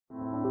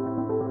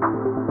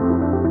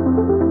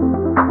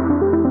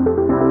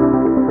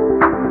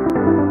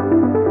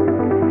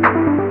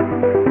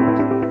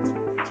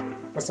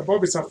Pastor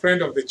Bob is a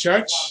friend of the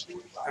church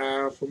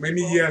for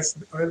many years.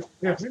 Well,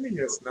 yeah, many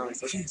years now. I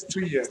think it's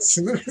 2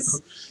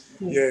 years.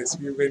 Yes,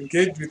 we've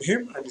engaged with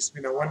him, and it's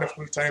been a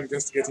wonderful time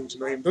just getting to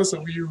know him. Those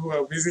of you who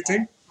are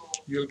visiting,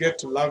 you'll get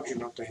to love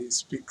him after he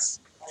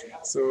speaks.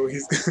 So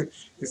he's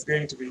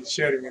going to be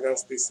sharing with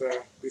us this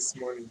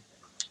morning.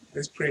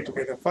 Let's pray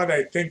together. Father,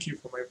 I thank you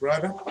for my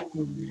brother.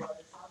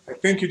 I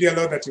thank you, dear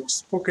Lord, that you've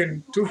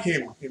spoken to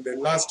him in the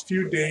last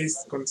few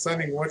days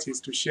concerning what he's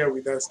to share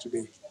with us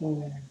today.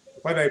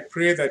 Father, I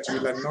pray that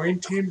you'll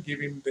anoint him, give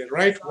him the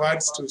right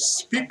words to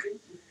speak,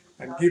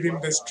 and give him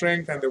the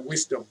strength and the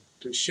wisdom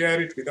to share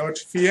it without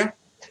fear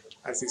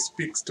as he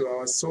speaks to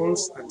our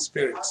souls and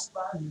spirits.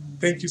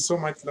 Thank you so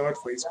much, Lord,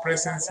 for his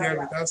presence here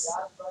with us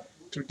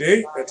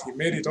today, that he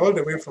made it all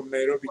the way from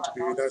Nairobi to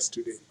be with us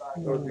today.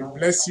 Lord, we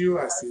bless you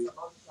as he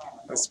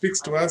speaks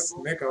to us.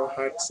 Make our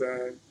hearts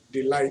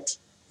delight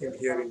in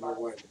hearing your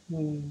word.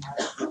 In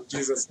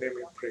Jesus' name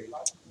we pray.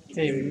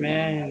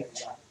 Amen.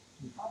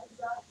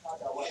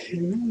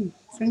 Amen.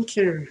 Thank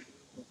you.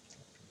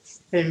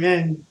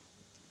 Amen.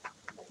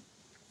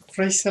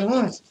 Praise the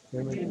Lord.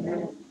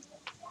 Amen.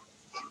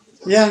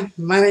 Yeah,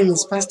 my name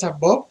is Pastor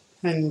Bob,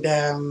 and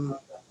I'm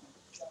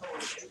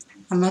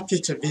happy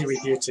to be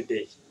with you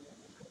today.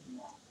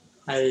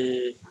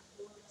 I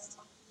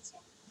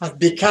have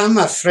become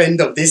a friend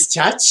of this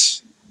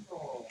church,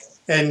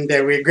 and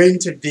we're going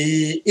to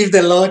be, if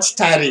the Lord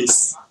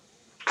tarries,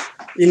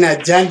 in a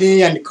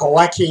journey and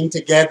co-working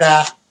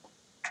together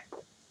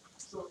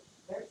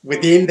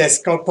within the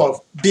scope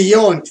of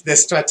beyond the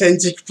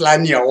strategic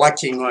plan you're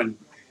working on.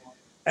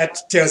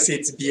 That tells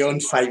it's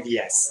beyond 5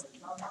 years.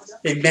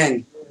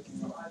 Amen.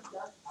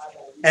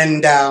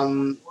 And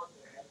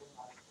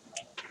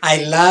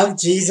I love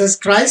Jesus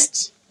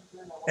Christ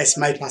as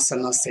my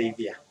personal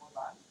Savior.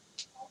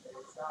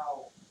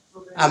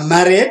 I'm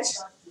married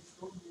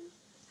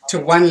to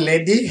one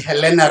lady,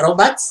 Helena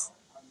Roberts.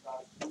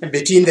 And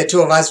between the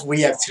two of us,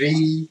 we have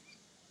 3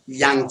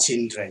 young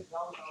children.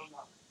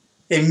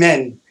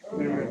 Amen.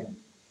 Amen.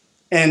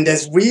 And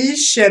as we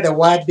share the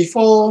word,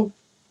 before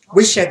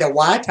we share the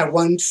word, I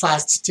want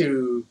first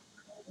to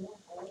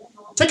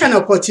take an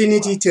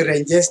opportunity to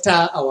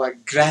register our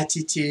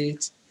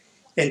gratitude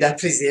and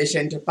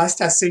appreciation to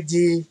Pastor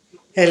Suji,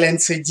 Helen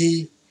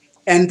Suji,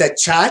 and the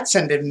church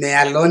and the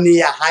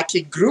Nealonia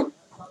Haki group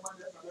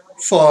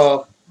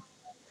for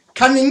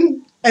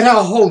coming at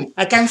our home.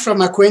 I come from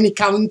Makueni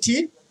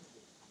County,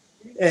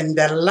 and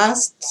the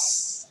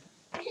last,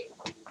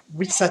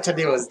 which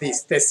Saturday was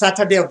this? The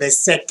Saturday of the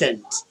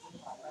second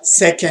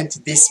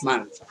this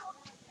month.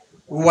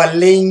 We were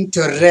laying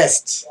to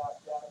rest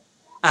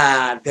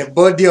the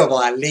body of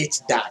our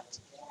late dad.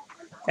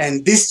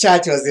 And this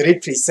church was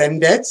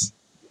represented,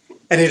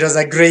 and it was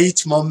a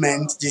great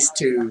moment just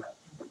to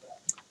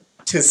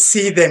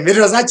see them. It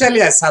was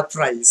actually a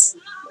surprise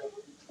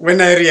when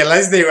I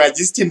realized they were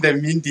just in the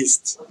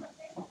midst.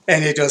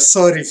 And it was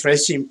so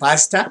refreshing,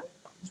 Pastor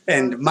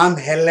and Mom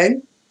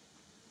Helen.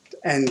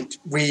 And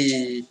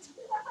we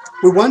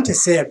want to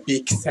say a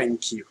big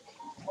thank you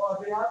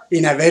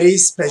in a very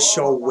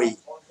special way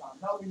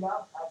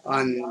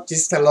on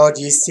just the Lord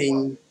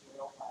using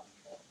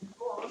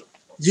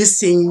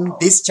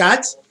this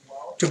church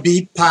to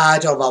be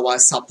part of our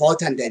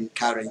support and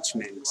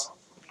encouragement.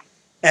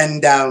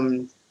 And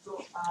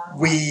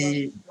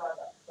with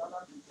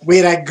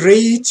a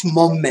great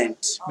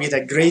moment,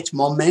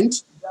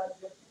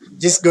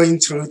 just going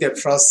through the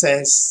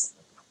process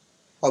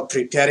of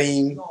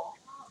preparing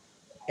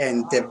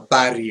and the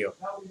burial.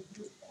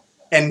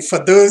 And for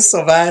those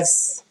of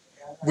us,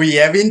 we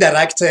have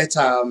interacted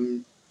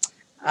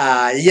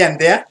here and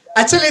there.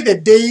 Actually, the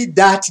day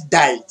that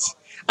died,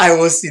 I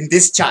was in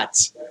this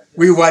church.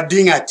 We were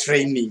doing a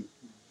training.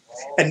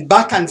 And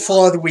back and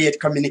forth, we had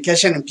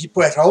communication with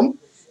people at home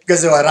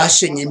because they were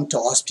rushing him to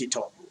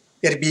hospital.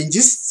 He had been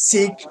just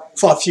sick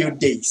for a few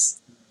days.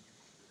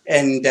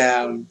 And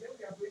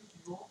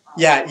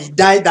yeah, he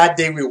died that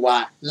day we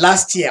were,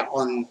 last year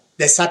on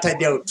the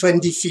Saturday of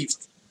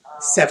 25th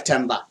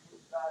September.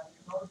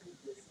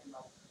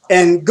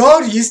 And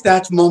God used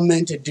that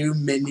moment to do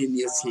many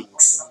new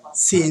things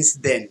since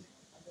then.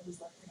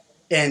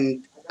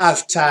 And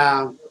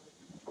after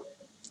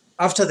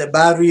the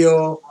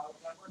burial,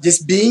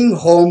 just being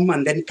home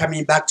and then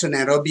coming back to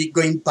Nairobi,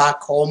 going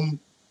back home.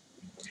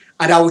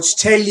 And I would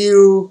tell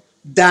you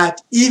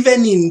that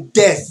even in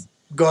death,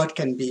 God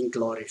can be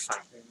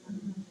glorified.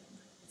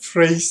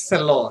 Praise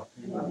the Lord.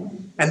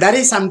 And that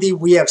is something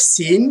we have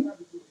seen.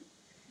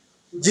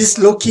 Just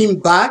looking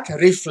back,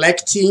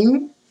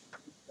 reflecting,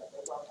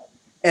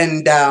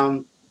 and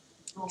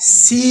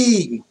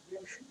seeing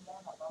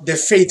the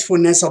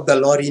faithfulness of the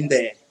Lord in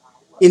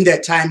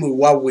the time we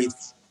were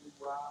with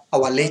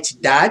our late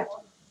dad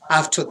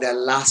after the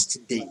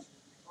last day.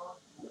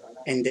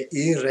 And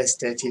he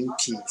rested in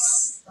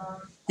peace.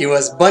 He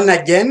was born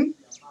again.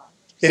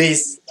 It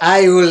is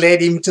I who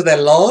led him to the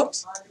Lord.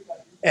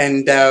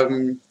 And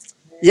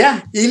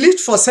Yeah, he lived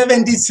for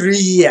 73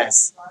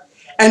 years.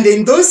 And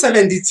in those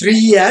 73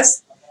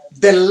 years,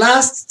 the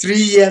last 3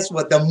 years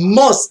were the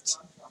most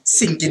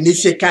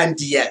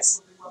significant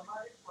years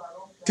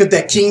to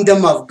the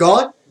kingdom of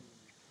God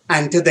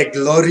and to the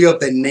glory of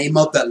the name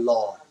of the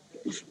Lord.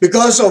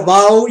 Because of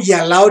how he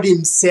allowed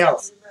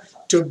himself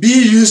to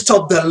be used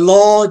of the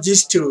Lord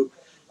just to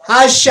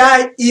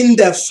usher in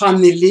the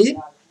family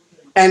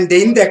and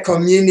in the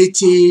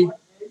community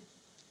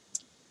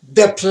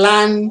the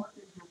plan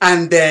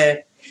and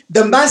the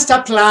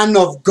master plan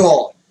of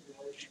God.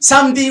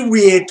 Something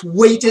we had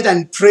waited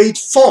and prayed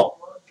for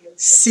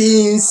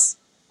since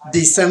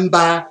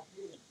December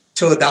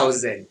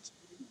 2000.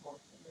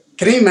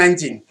 Can you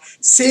imagine?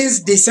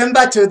 Since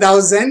December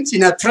 2000,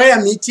 in a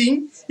prayer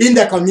meeting in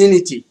the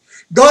community,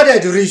 God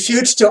had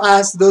revealed to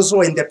us, those who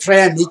were in the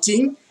prayer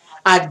meeting,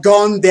 had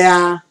gone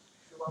there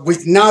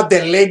with now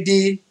the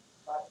lady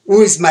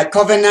who is my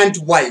covenant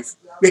wife.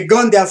 We'd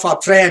gone there for a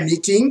prayer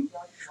meeting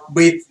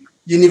with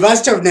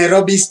University of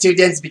Nairobi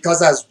students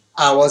because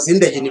I was in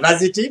the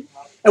university.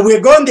 And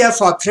we're going there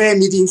for a prayer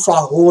meeting for a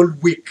whole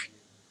week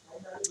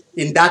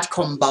in that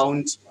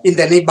compound in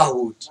the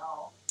neighborhood.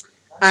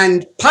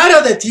 And part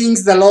of the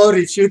things the Lord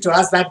revealed to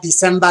us that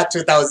December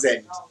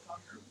 2000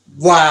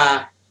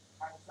 were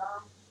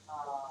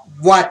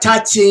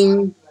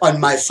touching on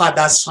my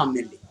father's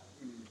family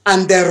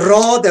and the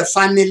role the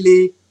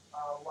family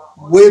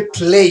will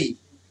play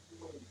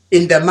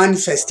in the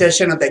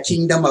manifestation of the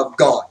kingdom of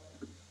God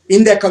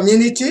in the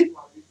community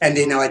and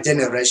in our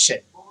generation.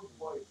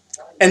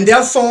 And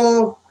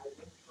therefore,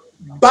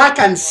 back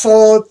and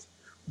forth,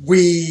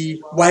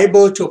 we were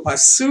able to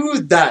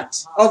pursue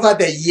that over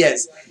the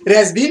years. It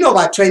has been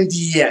over 20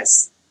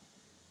 years.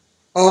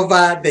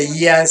 Over the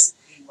years,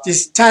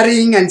 just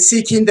studying and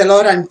seeking the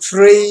Lord and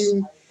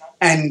praying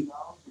and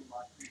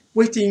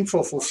waiting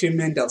for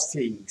fulfillment of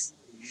things.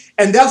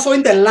 And therefore,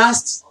 in the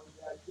last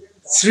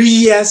 3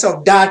 years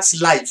of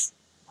Dad's life,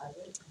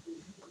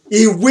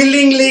 he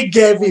willingly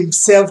gave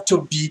himself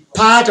to be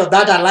part of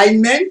that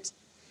alignment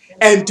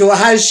and to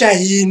usher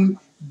in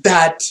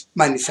that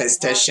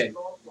manifestation.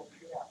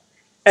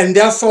 And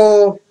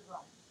therefore,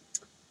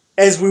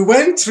 as we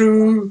went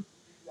through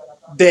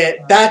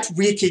that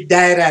week he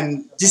died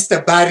and just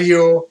the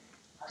burial,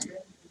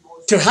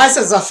 to us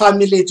as a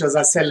family, it was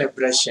a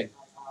celebration.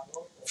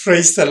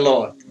 Praise the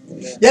Lord.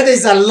 Yeah,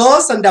 there's a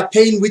loss and a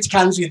pain which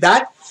comes with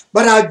that,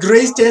 but our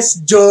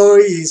greatest joy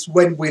is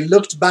when we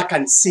looked back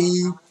and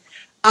see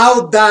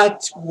how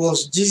that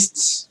was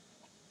just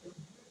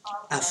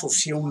a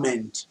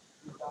fulfillment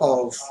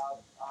of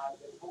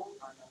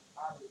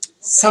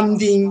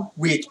something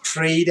we had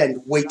prayed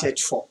and waited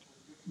for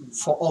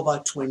over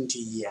 20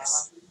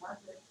 years.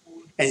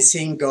 And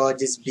seeing God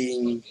just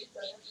being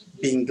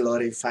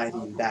glorified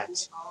in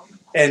that.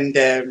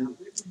 And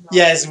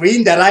yes, we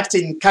interact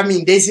in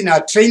coming days in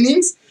our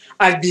trainings.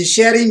 I'll be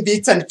sharing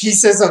bits and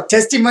pieces of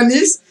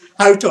testimonies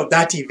out of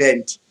that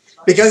event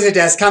because it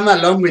has come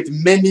along with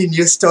many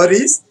new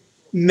stories,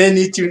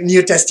 many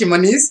new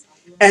testimonies,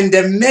 and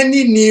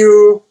many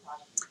new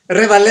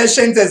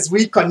revelations as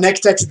we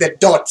connected the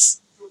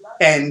dots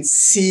and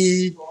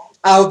see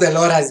how the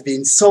Lord has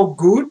been so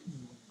good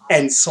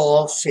and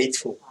so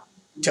faithful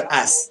to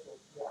us.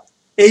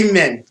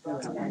 Amen.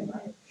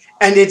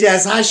 And it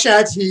has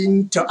ushered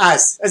in to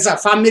us as a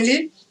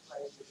family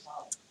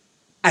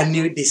a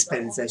new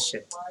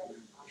dispensation.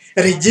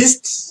 It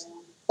just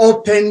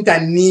opened a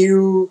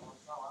new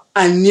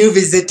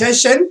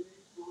visitation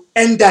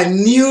and a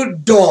new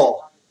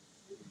door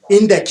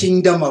in the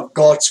kingdom of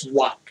God's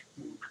work.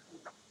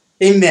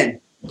 Amen.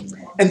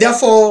 And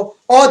therefore,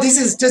 all this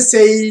is to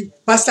say,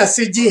 Pastor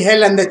C.G.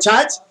 Hell and the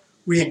church,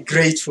 we are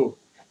grateful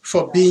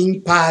for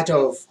being part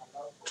of,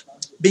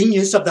 being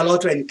used of the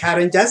Lord to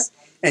encourage us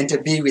and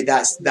to be with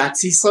us that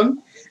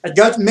season. I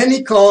got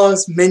many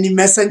calls, many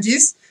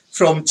messages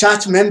from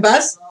church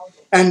members,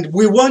 and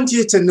we want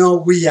you to know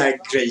we are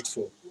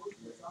grateful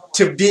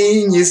to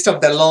being used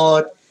of the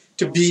Lord,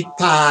 to be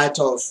part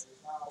of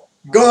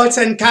God's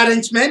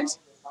encouragement,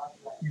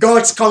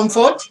 God's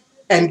comfort,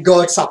 and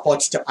God's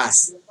support to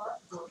us.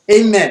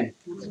 Amen.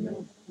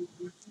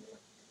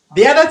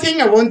 The other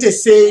thing I want to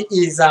say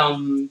is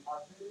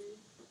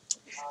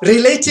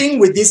relating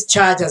with this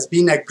church has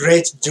been a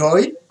great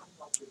joy,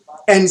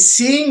 and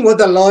seeing what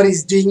the Lord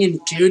is doing,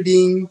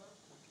 including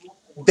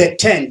the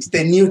tent,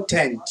 the new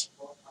tent,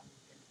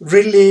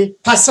 really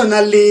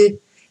personally,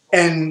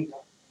 and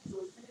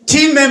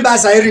team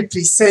members I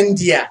represent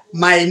here,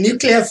 my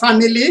nuclear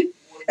family,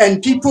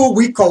 and people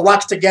we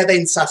co-work together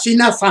in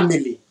SAFINA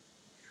family,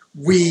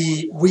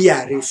 we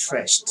are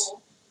refreshed.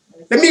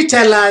 Let me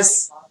tell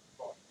us,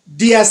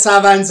 dear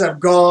servants of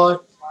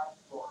God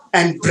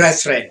and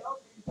brethren,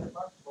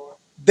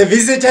 the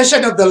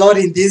visitation of the Lord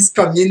in this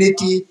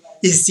community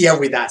is here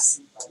with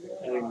us.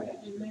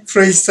 Amen.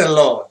 Praise the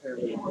Lord.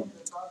 Amen.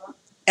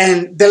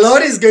 And the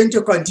Lord is going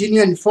to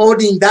continue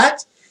unfolding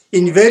that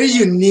in very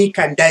unique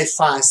and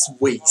diverse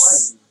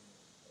ways.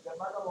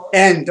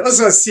 And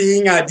also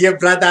seeing our dear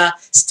brother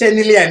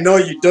Stanley, I know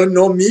you don't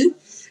know me,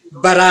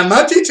 But I'm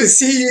happy to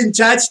see you in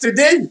church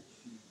today.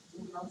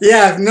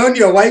 Yeah, I've known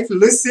your wife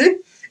Lucy,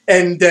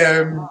 and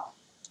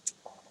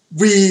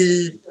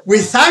we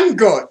thank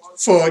God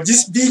for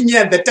just being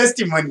here and the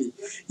testimony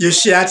you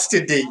shared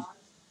today.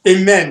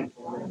 Amen.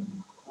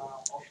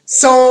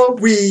 So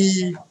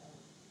we're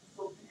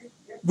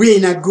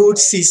in a good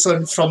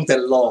season from the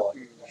Lord.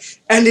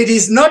 And it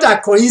is not a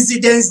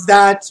coincidence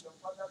that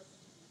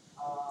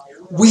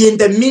we're in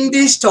the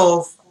midst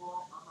of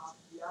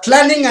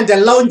planning and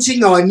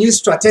launching our new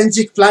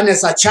strategic plan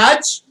as a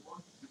church.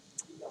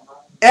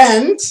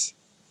 And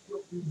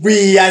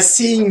we are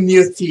seeing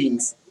new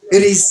things.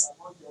 It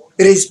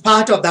is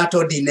part of that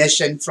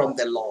ordination from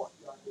the Lord.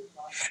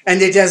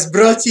 And it has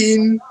brought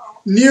in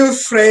new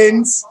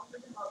friends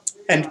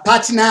and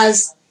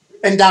partners,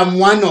 and I'm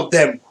one of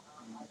them.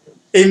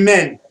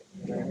 Amen.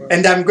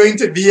 And I'm going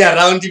to be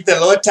around, if the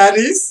Lord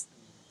tarries,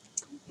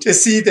 to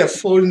see the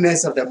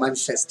fullness of the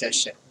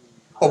manifestation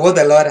of what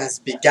the Lord has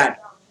begun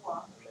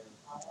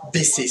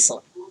this season.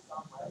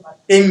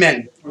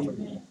 Amen.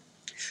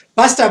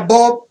 Pastor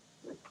Bob,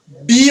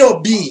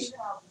 B.O.B.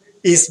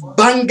 is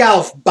banger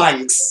of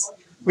banks.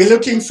 We're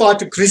looking forward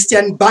to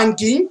Christian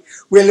banking.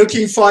 We're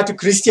looking forward to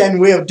Christian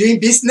way of doing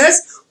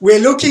business. We're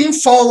looking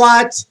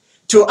forward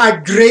to a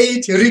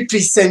great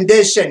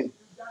representation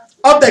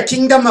of the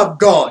kingdom of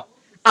God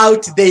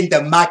out there in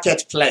the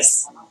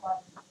marketplace.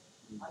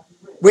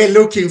 We're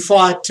looking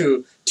forward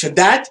to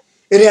that.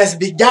 It has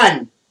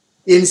begun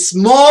in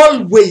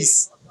small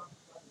ways,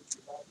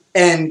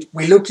 and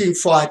we're looking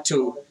forward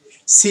to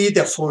see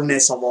the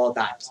fullness of all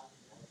that.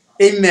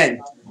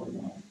 Amen.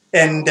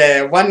 And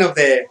one of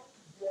the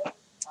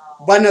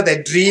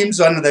dreams,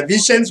 one of the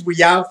visions we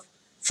have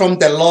from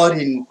the Lord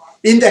in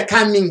the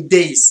coming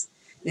days,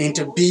 and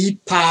to be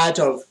part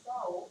of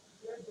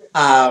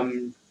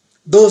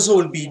those who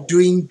will be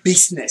doing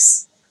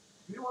business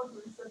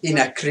in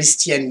a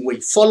Christian way,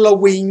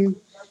 following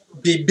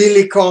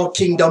biblical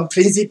kingdom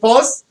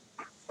principles,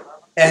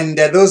 and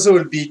those who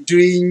will be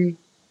doing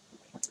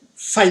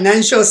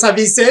financial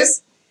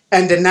services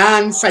and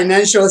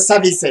non-financial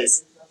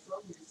services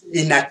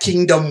in a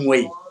kingdom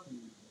way,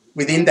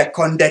 within the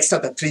context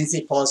of the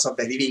principles of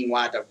the living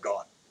word of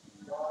God.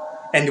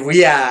 And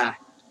we're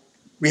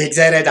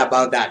excited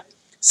about that.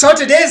 So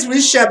today, as we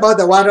share about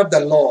the word of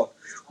the Lord,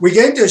 we're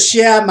going to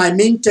share, my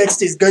main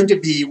text is going to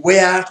be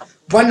where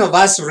one of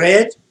us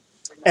read,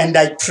 and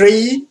I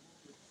pray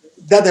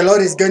that the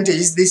Lord is going to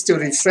use this to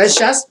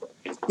refresh us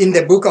in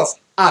the book of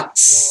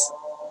Acts,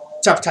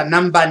 chapter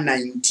number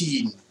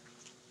 19.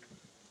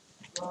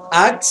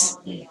 Acts,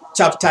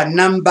 chapter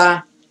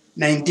number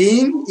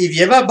 19. If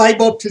you have a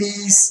Bible,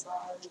 please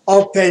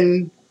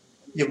open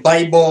your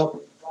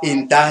Bible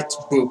in that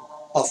book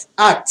of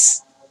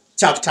Acts,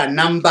 chapter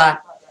number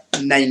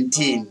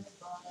 19.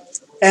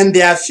 And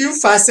there are a few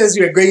verses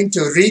we are going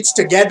to read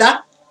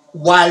together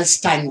while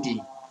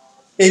standing.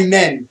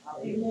 Amen.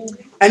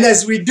 And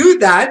as we do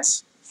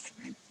that,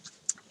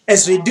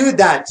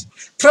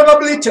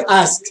 probably to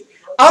ask,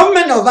 how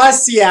many of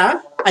us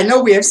here, I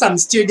know we have some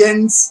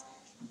students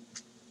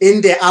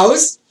in the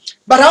house,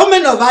 but how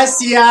many of us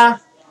here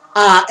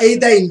are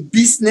either in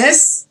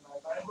business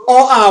or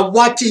are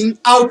working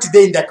out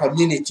there in the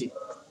community?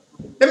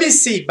 Let me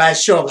see by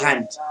show of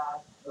hand.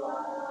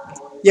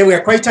 Yeah,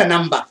 we're quite a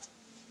number.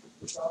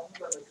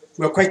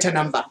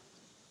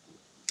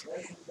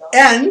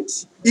 And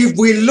if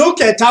we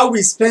look at how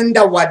we spend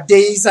our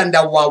days and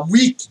our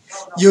week,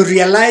 you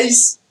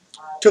realize,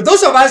 to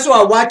those of us who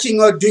are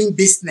working or doing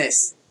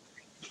business,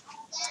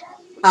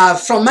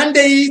 from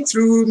Monday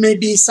through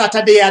maybe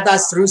Saturday,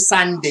 others through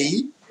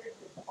Sunday,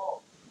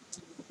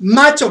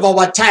 much of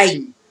our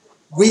time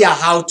we are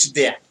out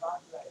there.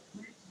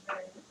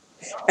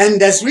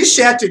 And as we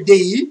share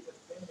today,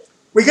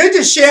 we're going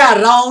to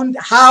share around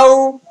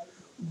how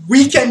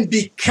we can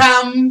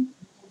become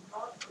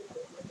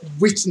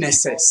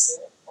witnesses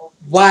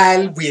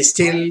while we're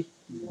still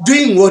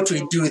doing what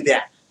we do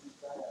there.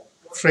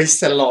 Praise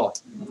the Lord.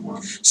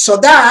 So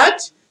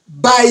that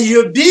by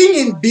you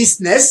being in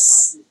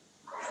business,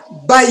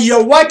 by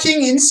your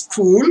working in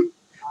school,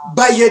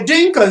 by your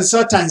doing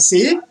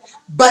consultancy,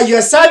 by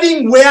your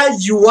serving where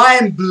you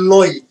are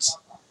employed,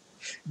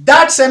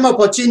 that same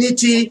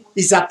opportunity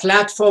is a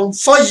platform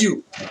for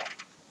you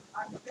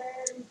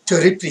to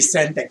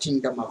represent the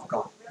kingdom of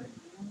God.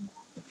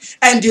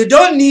 And you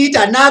don't need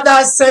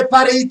another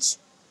separate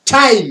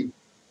time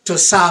to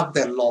serve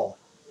the Lord.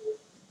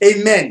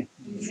 Amen.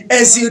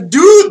 As you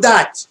do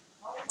that,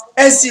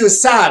 as you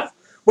serve,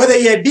 whether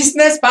you're a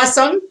business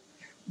person,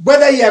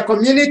 whether you're a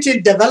community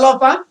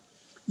developer,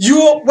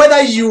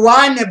 whether you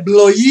are an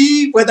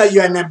employee, whether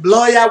you're an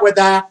employer,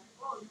 whether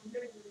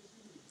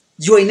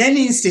you're in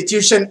any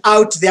institution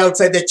out there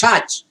outside the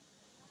church,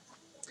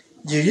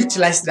 you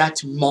utilize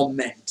that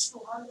moment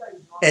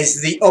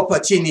as the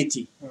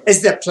opportunity,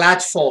 as the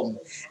platform,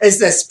 as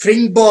the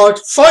springboard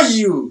for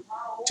you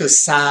to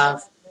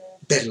serve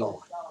the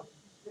Lord.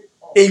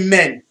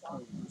 Amen.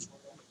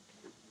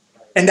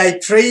 And I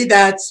pray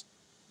that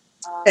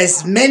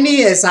as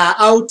many as are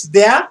out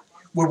there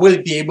we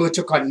will be able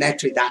to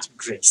connect with that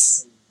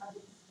grace.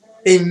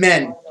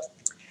 Amen.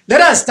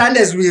 Let us stand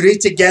as we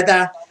read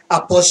together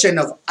a portion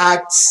of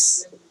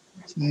Acts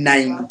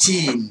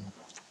 19.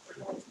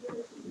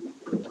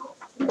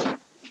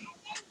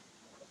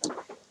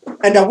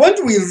 And I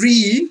want we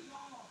read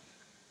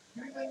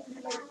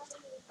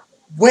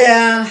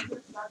where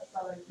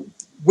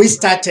we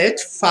started,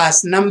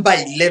 verse number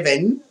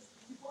 11.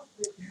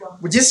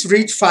 We just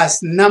read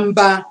verse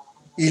number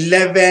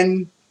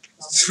 11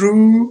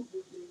 through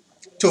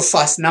to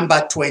verse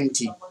number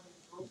 20.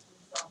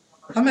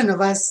 How many of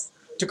us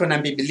tuko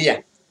na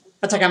Biblia?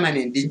 Hata kama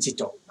ni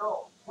digital.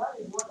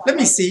 Let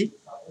me see.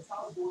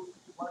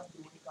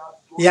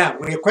 Yeah,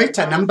 we're quite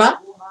a number.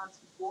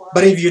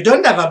 But if you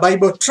don't have a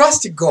Bible,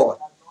 trust God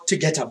to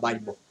get a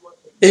Bible.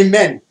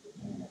 Amen.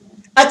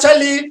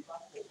 Actually,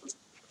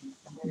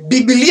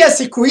 Biblia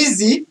siku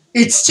hizi,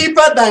 it's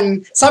cheaper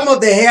than some of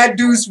the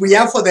hairdos we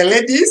have for the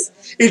ladies.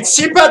 It's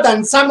cheaper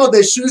than some of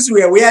the shoes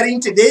we are wearing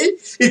today.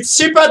 It's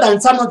cheaper than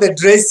some of the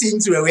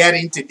dressings we are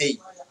wearing today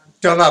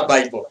to have a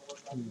Bible.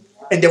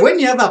 And when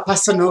you have a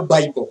personal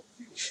Bible,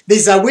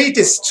 there's a way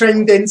to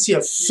strengthen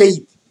your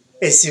faith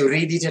as you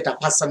read it at a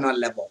personal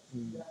level.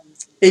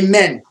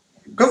 Amen.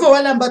 Kwa hivyo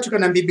wale ambao tuko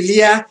na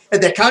Biblia,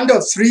 at the count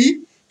of 3,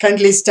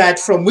 kindly start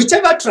from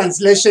whichever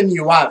translation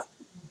you have.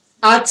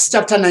 Acts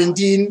chapter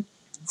 19,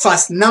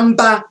 verse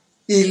number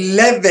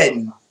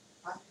 11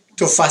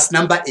 to verse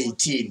number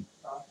 18.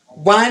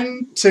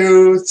 1,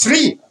 2,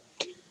 3.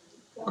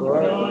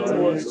 God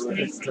was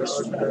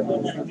extraordinary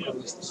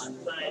miracles.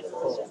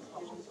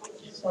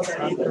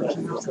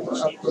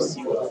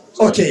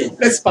 Okay,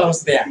 let's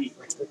pause there.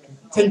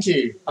 Thank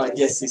you, our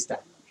dear sister.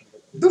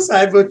 Those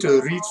are able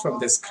to read from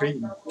the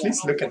screen.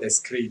 Please look at the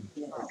screen.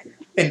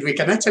 And we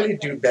can actually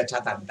do better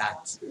than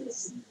that.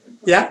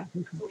 Yeah?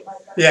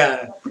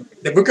 Yeah.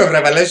 The book of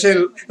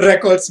Revelation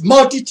records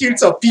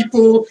multitudes of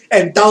people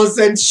and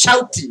thousands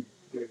shouting.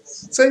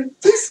 So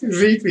please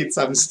read with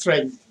some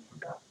strength.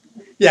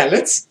 Yeah,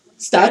 let's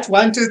start.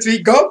 1, 2, 3,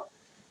 go.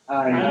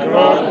 And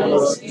God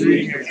was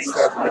doing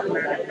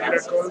extraordinary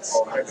miracles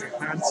by the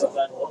hands of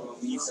all,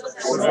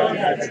 so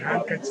that the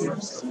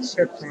handkerchiefs,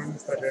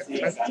 aprons that had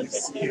touched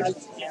his skin,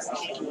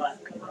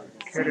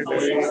 carried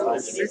away the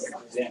sick,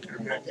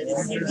 and that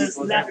diseases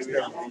left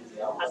them,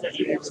 and the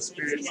evil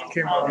spirits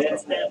came out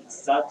of them.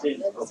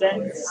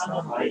 Then some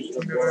of the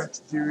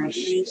itinerant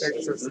Jewish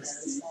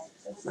exorcists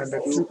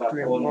undertook to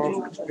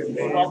invoke the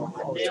name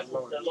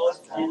of the Lord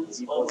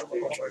Jesus over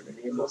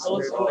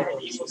the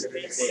evil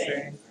spirits,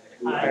 saying,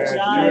 I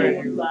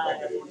adjure you by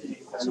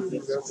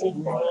Jesus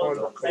whom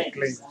Paul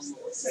proclaims.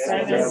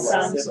 7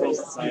 sons of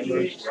the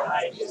Jewish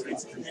high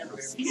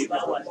priest give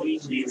our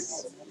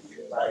witness.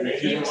 But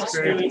the evil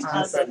spirit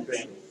answered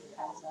them,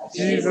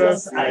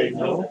 Jesus I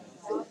know,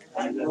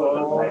 and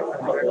Paul I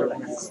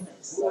recognize.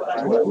 But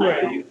who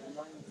are you?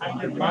 And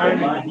the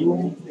man in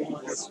whom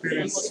the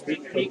spirits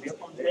speak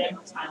on them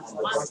and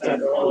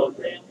mastered all of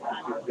them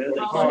and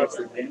devoured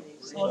them,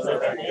 so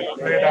that they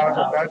fled out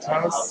of that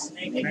house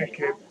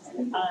naked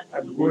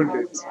and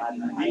wounded.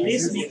 And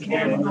this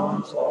became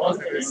known to all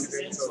the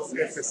residents of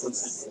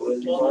Ephesus,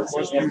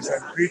 both Jews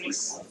and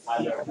Greeks,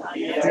 and the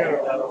fear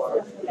of the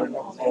Lord came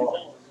upon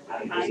them.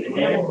 And the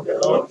name of the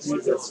Lord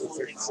Jesus was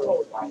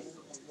exalted.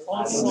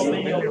 Also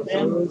many of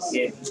them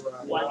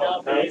were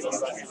now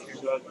believers,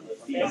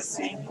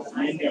 confessing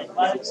many of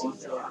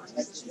virtues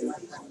and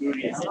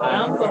the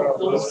number of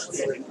those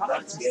who were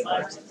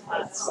baptized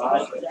had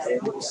swallowed their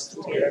books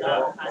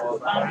together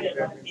and found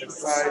them in the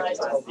sight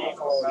of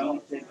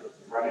all.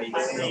 And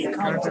they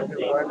counted the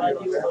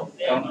value of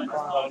them and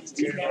found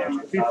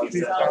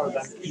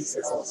 50,000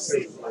 pieces of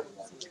silver.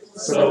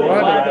 So the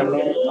word of the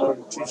Lord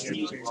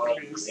continued to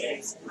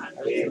increase and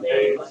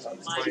prevailed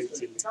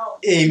mightily.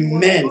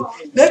 Amen.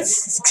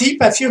 Let's skip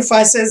a few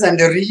verses and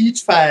read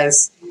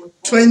verse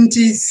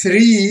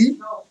 23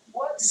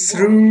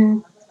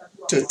 through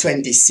to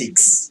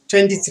 26.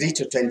 23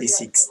 to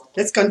 26.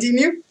 Let's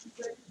continue.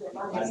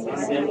 And the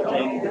same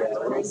time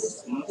there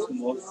was not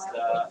more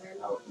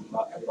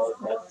about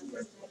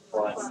that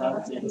for a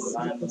certain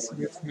man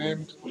Smith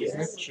named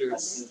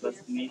Demetrius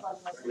silversmith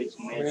which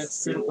made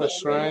silver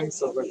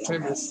shrines of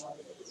Artemis,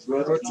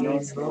 brought in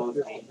not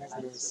the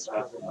business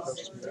for the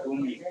craftsmen, whom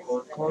he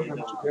called them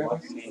together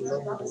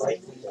along with the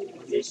workmen of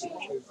the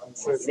trade, and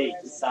said,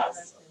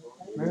 sirs,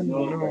 Men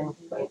know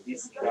by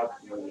this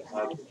craft you will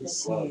have to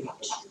deceit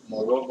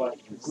moreover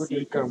a good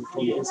income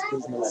from this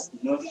business.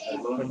 not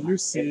alone And you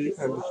see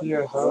and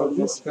hear how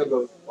this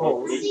fellow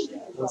Paul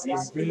was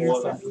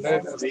convinced and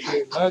led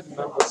astray large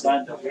numbers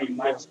of people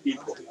much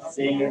people in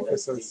saying that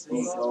Ephesus,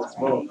 things of and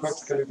bones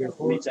practically the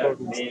whole which are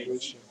province of made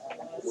Asia.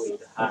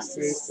 with I hands.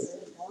 said,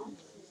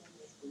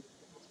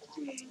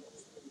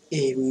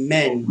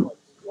 Amen.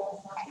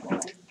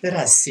 Let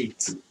us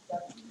sit.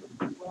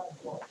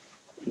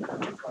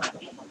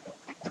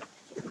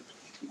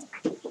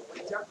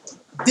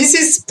 This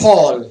is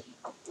Paul.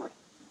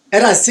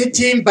 Let us sit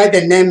him by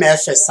the name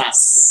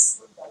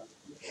Ephesus.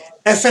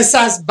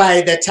 Ephesus,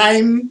 by the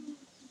time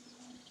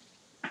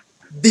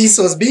this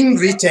was being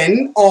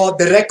written, or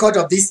the record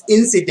of these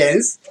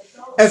incidents,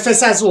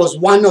 Ephesus was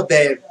one of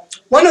the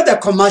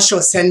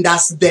commercial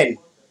centers then.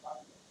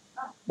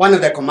 One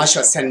of the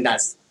commercial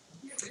centers.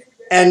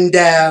 And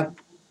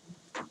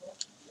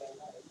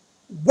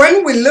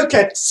when we look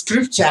at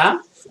scripture,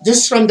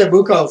 just from the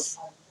book of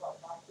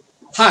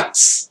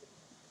Acts,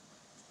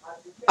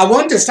 I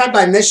want to start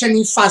by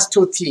mentioning first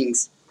two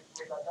things.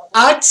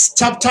 Acts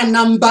chapter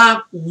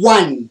number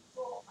 1,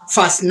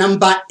 verse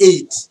number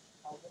 8.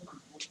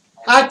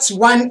 Acts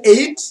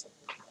 1:8,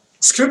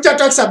 scripture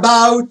talks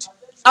about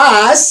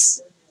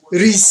us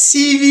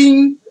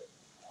receiving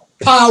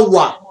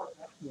power.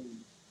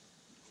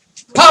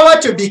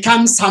 Power to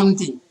become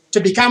something.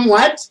 To become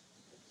what?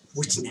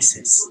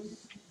 Witnesses.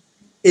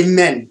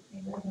 Amen.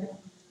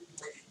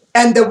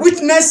 And the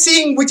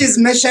witnessing which is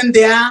mentioned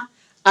there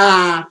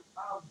are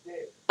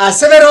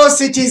several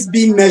cities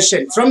being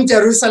mentioned, from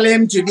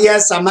Jerusalem, Judea,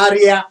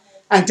 Samaria,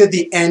 and to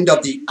the end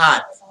of the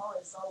earth.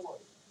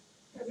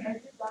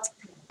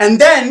 And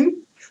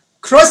then,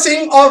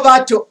 crossing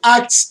over to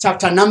Acts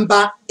chapter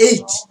number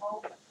 8,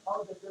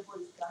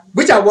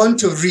 which I want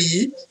to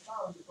read.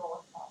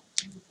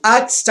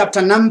 Acts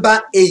chapter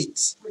number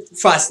 8,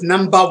 verse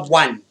number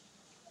 1.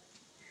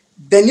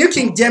 The New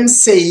King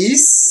James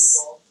says,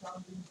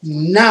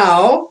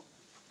 now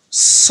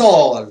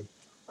Saul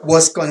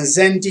was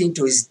consenting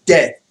to his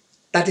death.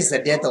 That is the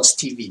death of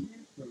Stephen.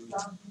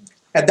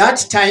 At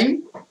that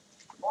time,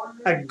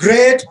 a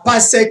great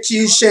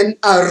persecution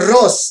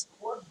arose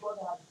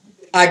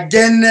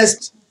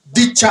against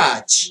the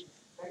church,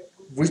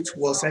 which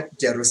was at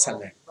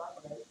Jerusalem.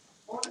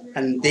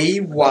 And they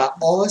were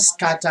all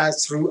scattered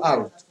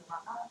throughout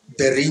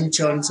the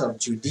regions of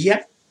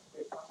Judea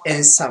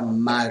and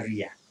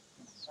Samaria,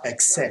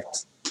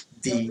 except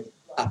the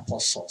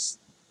apostles.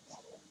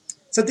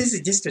 So this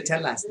is just to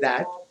tell us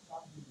that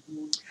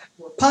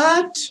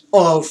part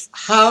of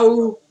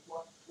how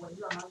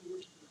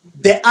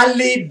the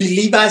early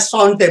believers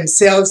found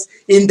themselves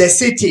in the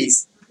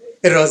cities,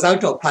 it was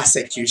out of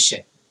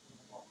persecution.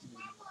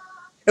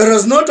 It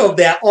was not of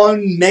their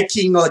own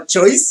making or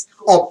choice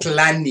or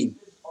planning.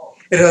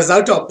 It was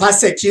out of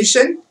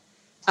persecution,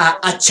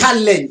 a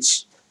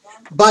challenge.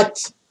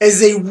 But as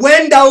they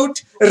went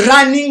out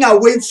running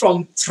away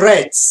from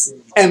threats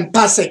and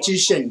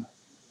persecution,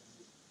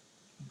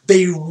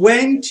 they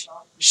went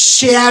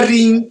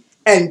sharing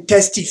and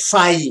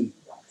testifying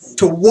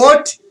to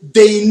what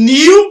they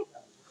knew,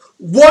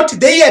 what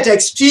they had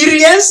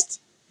experienced,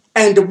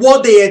 and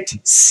what they had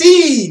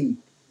seen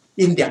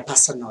in their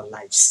personal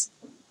lives.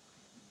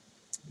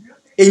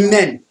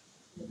 Amen.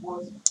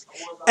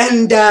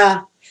 And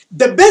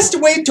the best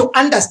way to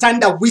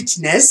understand a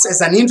witness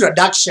as an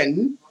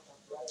introduction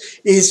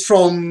is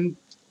from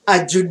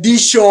a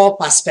judicial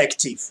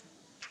perspective.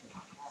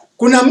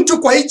 Kuna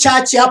mtu kwa hii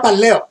church hapa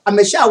leo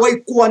ameshawahi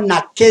kuwa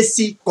na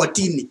kesi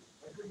kotini.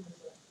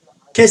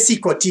 Kesi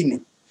kotini.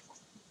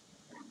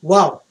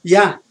 Wow,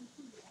 yeah,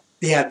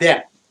 they are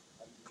there.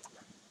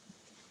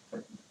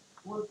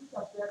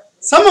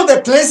 Some of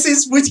the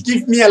places which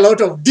give me a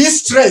lot of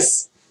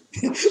distress,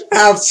 I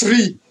have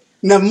three.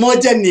 Na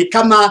moja ni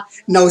kama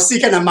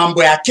nahusika na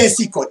mambo ya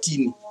kesi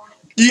kotini.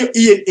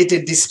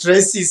 It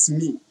distresses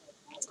me.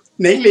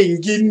 Na ile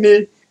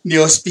ingine ni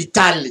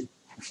hospitali.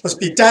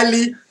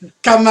 Hospitali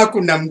kama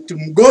kuna mtu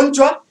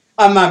mgonjwa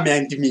ama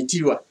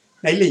ameadmitiwa.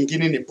 Na ile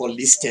ingine ni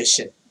police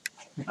station.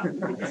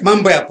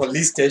 Mambo ya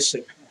police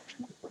station.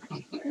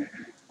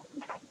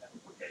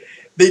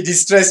 They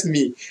distress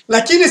me.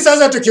 Lakini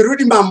sasa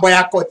tukirudi mambo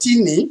ya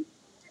kotini,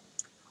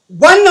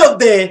 one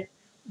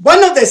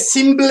of the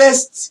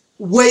simplest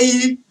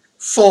way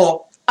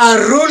for a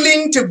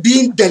ruling to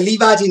be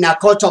delivered in a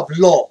court of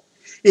law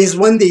is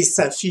when there is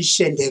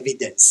sufficient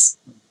evidence.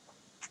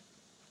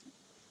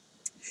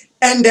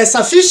 And the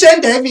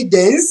sufficient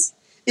evidence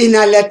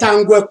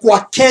inaletangwe kwa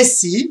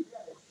kesi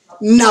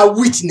na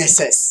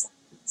witnesses.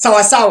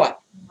 Sawa sawa.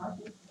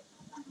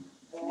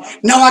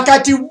 Na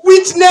wakati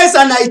witness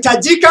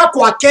anahitajika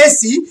kwa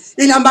kesi,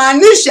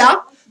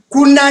 inamaanisha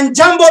kuna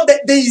jambo,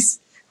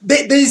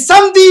 there is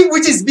something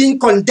which is being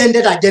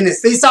contended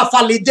against. There is a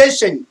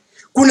validation.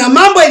 Kuna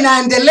mambo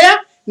inaendelea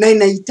na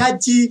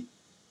inahitaji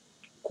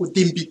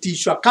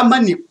kudhibitishwa kama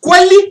ni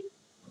kweli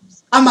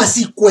ama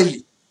si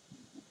kweli.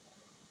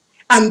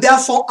 And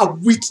therefore a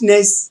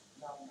witness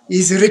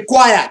is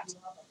required.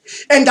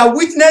 And a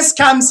witness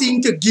comes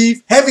in to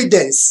give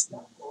evidence.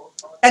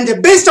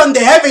 And based on the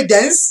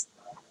evidence,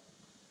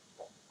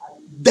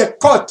 the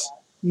court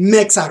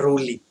makes a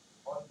ruling.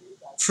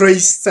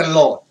 Praise the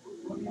Lord.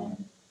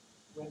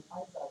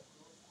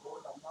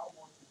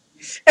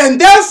 And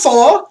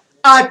therefore,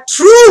 a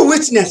true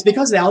witness,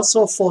 because there are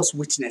also false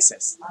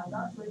witnesses.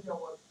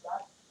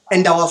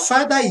 And our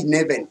Father in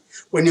heaven,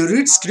 when you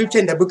read scripture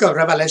in the book of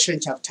Revelation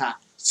chapter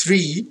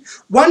 3,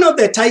 one of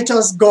the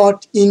titles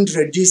God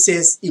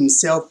introduces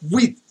himself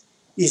with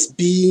is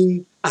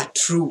being a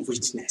true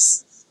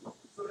witness.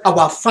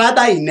 Our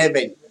Father in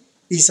heaven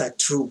is a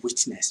true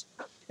witness,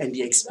 and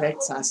he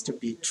expects us to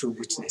be true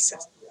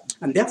witnesses.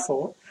 And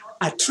therefore,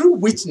 A true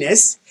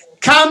witness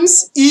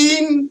comes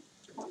in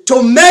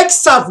to make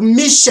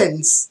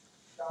submissions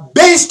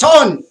based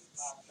on,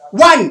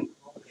 one,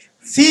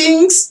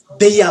 things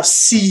they have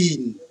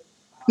seen.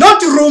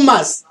 Not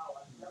rumors.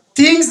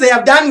 Things they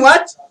have done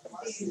what?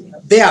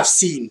 They have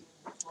seen.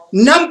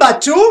 Number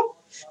two,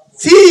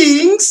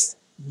 things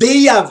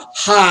they have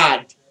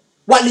heard.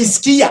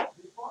 Walisikia.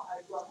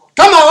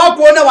 Kama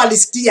hawakuona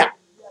walisikia.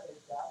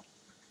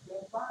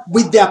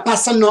 With their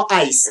personal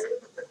eyes.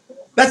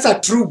 That's a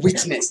true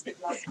witness.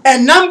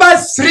 And number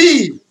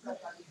three,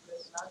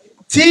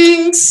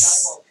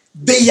 things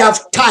they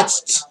have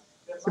touched.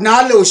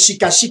 Nalo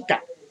shika.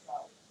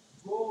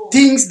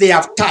 Things they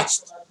have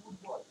touched.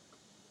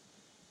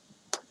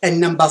 And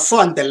number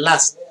four, and the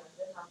last,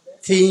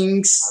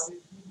 things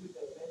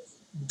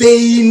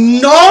they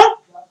know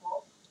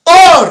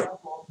or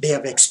they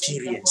have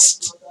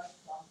experienced.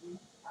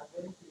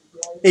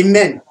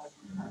 Amen.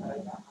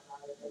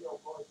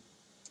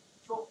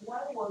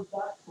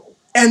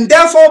 And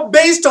therefore,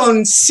 based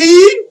on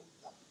seeing,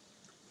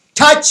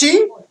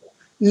 touching,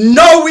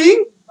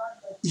 knowing,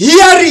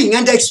 hearing,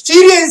 and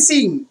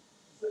experiencing,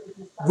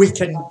 we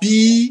can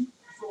be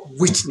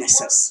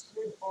witnesses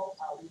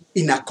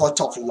in a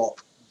court of law.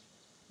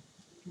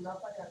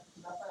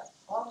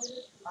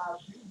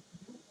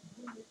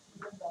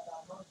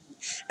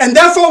 And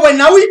therefore, when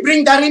now we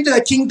bring that into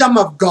the kingdom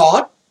of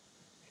God,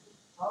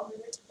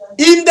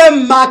 in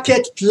the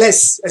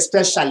marketplace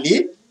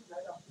especially,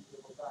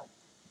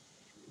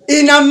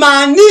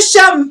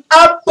 inamaanisha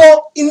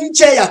hapo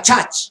nje ya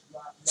church,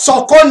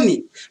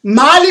 sokoni,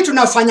 mahali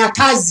tunafanya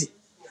kazi,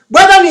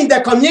 whether ni in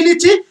the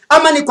community,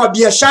 ama ni kwa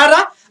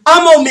biashara,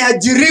 ama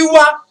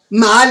umeajiriwa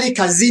mahali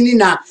kazini,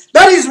 na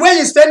that is where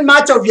you spend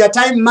much of your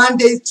time,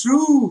 Monday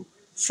through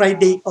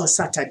Friday or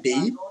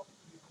Saturday.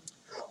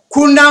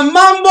 Kuna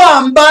mambo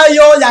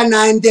ambayo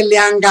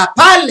yanaendeleanga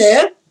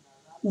pale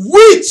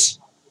which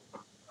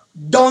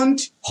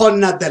don't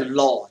honor the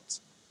Lord,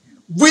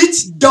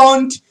 which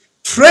don't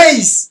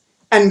praise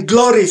and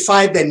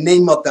glorify the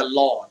name of the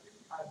Lord.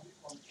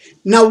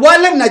 Na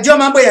wale mnajua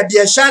mambo ya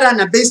biashara,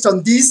 na based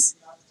on this,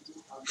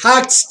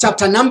 Acts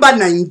chapter number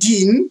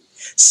 19,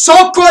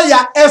 soko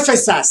ya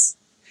Ephesus,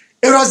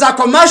 it was a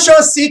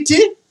commercial city,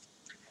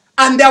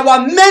 and there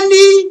were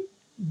many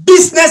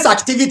business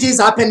activities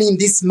happening in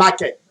this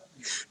market.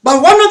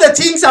 But one of the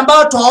things I'm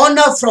about to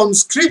honor from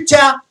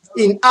scripture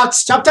in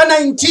Acts chapter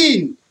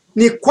 19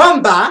 ni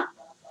kwamba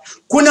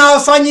kuna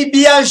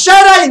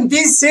wafanyibiashara in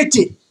this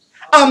city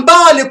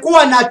ambao walikuwa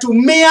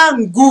wanatumia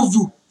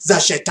nguvu za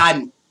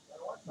shetani.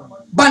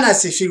 Bwana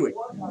asifiwe.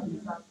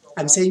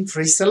 I'm saying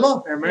praise the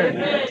Lord.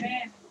 Amen.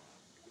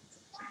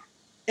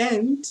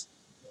 And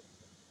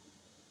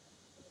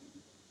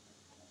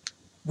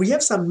we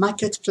have some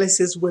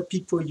marketplaces where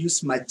people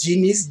use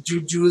majinis,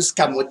 jujus,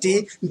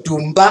 kamote,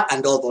 ndumba,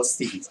 and all those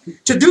things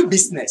to do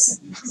business.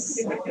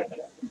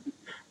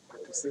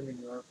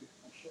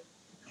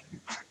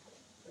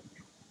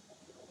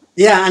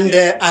 Yeah,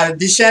 and I'll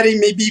be sharing,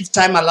 maybe if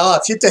time allows,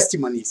 a few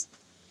testimonies.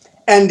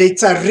 And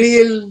it's a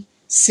real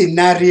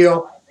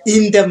scenario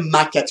in the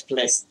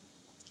marketplace.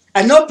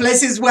 I know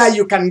places where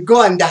you can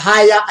go and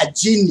hire a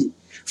genie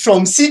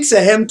from 6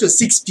 a.m. to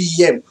 6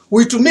 p.m.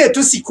 Uitumie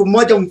tu siku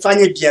moja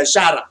mfanye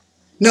biashara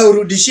na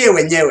urudishie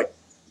wenyewe.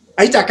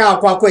 Haitakaa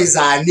kwako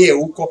izaanie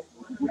huko.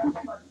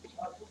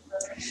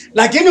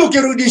 Lakini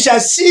ukirudisha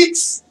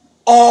 6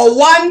 or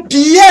 1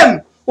 p.m.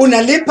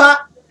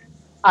 unalipa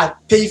and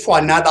pay for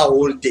another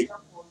whole day.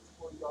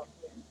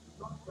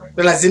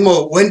 Lazima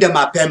uende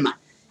mapema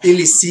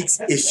ili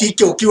 6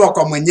 ifike ukiwa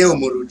kwa mwenyewe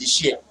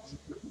umrudishie.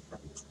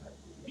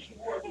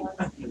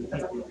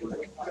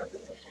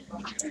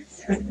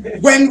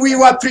 When we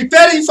were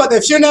preparing for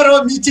the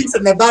funeral meetings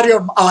and the burial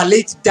of our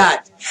late dad,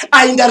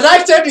 I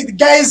interacted with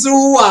guys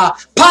who were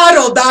part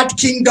of that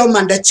kingdom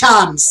and the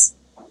charms.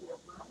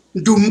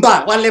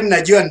 Ndumba, wale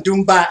mnajua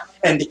Ndumba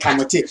and the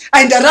Kamote.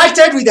 I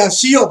interacted with a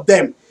few of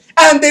them,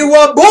 and they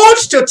were bold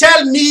to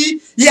tell me,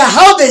 yeah,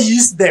 how they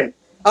used them.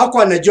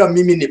 Hakuwa najua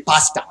mimi ni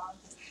pastor.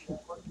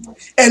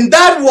 And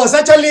that was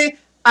actually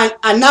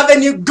an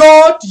avenue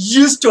God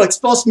used to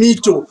expose me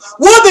to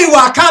what they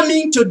were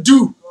coming to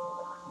do.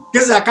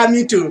 Because they are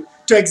coming to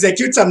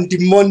execute some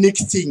demonic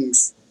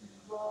things.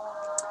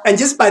 And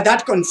just by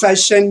that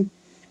confession,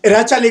 it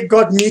actually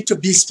got me to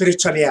be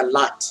spiritually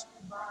alert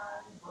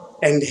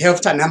and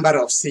helped a number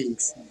of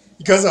things.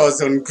 Because I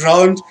was on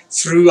ground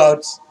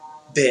throughout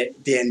the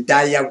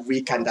entire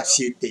week and a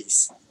few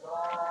days.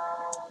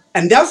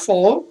 And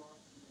therefore,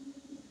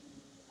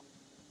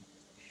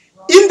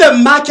 in the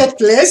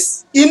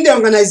marketplace, in the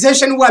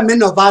organization where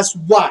many of us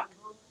work,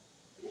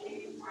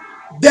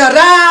 there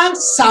are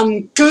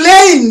some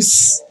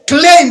claims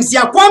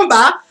ya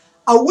kwamba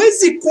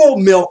hauwezi kuwa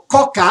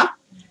umeokoka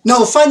na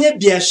ufanye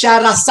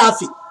biashara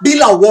safi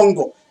bila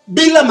uongo,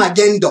 bila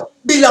magendo,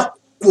 bila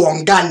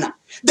kuongana.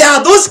 There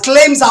are those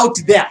claims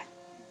out there.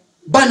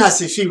 Bwana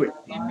asifiwe.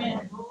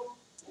 Amen.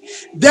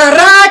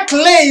 There are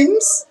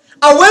claims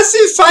hauwezi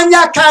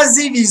fanya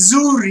kazi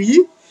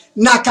vizuri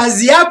na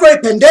kazi yako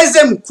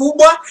ipendeze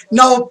mkubwa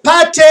na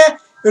upate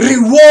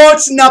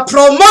rewards na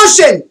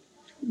promotion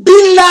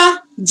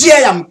bila njia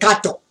ya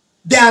mkato.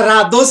 There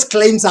are those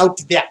claims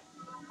out there.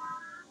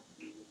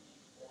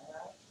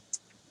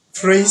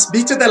 Praise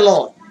be to the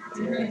Lord.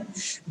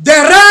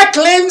 There are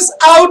claims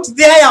out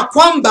there ya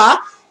kwamba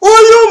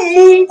huyu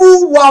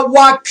Mungu wa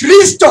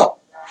Wakristo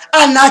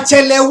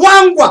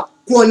anachelewangwa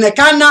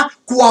kuonekana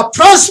kuwa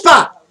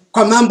prosper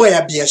kwa mambo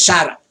ya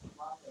biashara.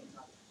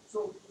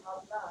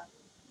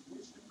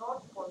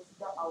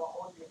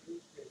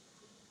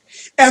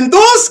 And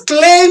those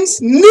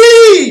claims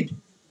need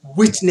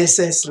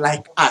witnesses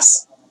like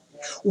us.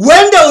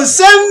 Wende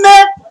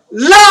useme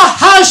la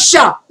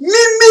hasha,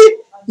 mimi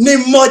ni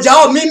mmoja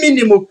wao, mimi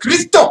ni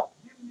Mkristo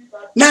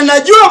na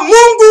najua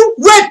Mungu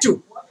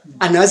wetu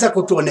anaweza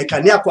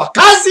kutuonekania kwa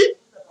kazi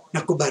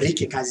na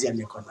kubariki kazi ya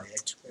mikono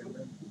yetu,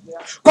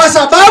 kwa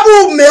sababu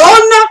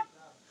umeona,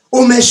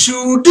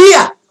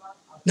 umeshuhudia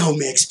na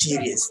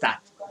umeexperience that.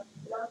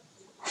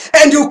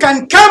 And you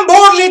can come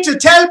boldly to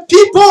tell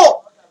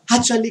people,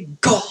 actually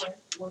God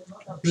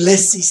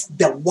blesses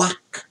the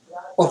work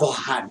of our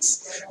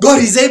hands.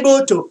 God is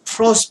able to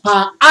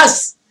prosper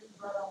us.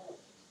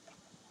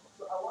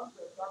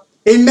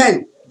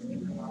 Amen.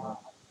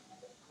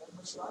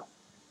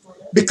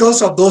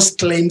 Because of those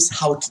claims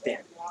out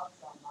there.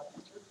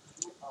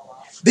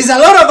 There's a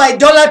lot of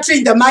idolatry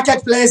in the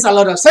marketplace, a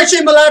lot of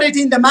sexual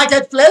immorality in the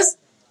marketplace,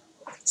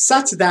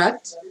 such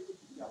that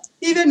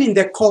even in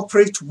the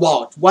corporate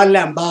world, wale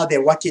ambao they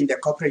work in the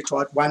corporate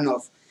world,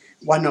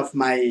 one of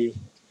my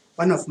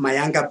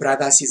younger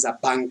brothers is a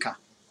banker.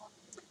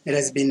 It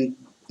has been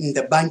in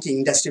the banking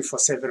industry for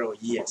several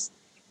years.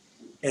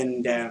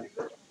 And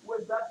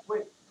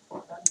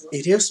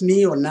it helps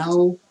me on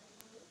now,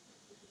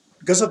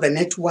 because of the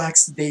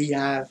networks they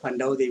have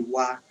and how they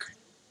work,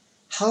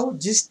 how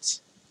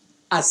just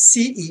as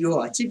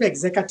CEO, a chief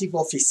executive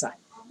officer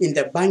in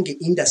the banking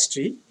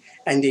industry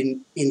and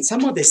in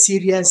some of the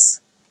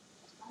serious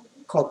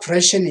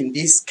corporation in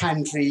this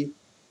country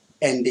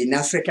and in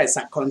Africa as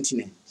a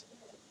continent,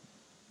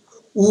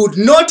 would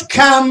not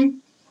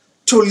come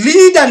to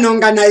lead an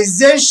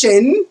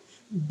organization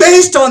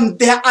based on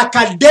their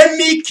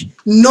academic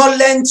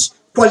knowledge,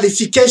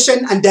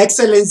 qualification, and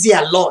excellency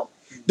alone.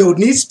 They would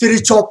need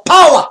spiritual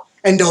power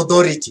and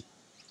authority.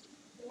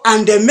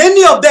 And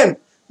many of them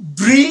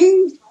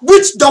bring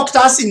witch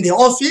doctors in the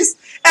office,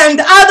 and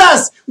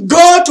others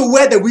go to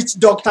where the witch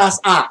doctors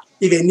are,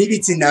 even if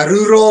it's in a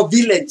rural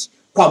village,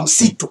 kwa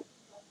msitu.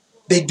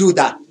 They do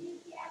that.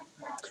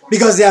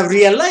 Because they have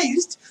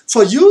realized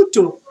for you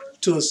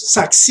to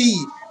succeed,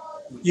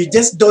 you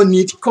just don't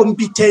need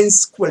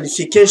competence,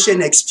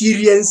 qualification,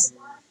 experience,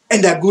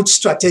 and a good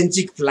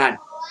strategic plan.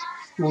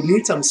 You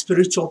need some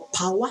spiritual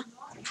power,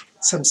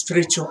 some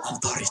spiritual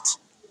authority.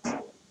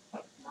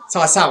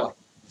 Sawa,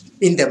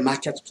 in the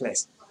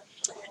marketplace.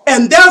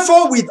 And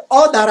therefore, with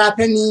all that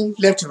happening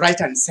left, right,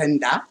 and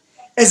center,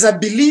 as a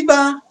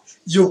believer,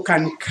 you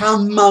can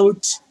come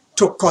out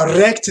to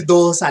correct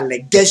those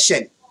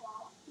allegations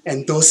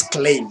and those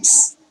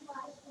claims.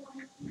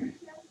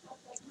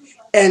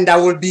 And I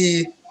will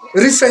be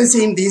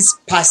referencing this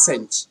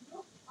passage.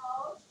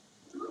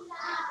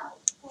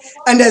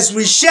 And as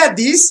we share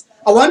this,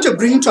 I want to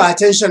bring to our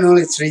attention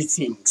only three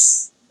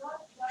things.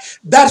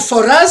 That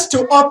for us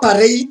to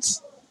operate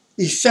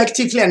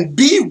effectively and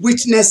be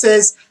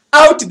witnesses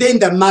out there in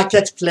the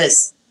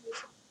marketplace,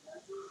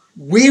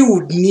 we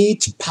would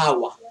need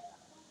power.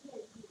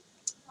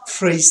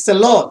 Praise the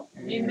Lord.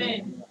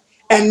 Amen.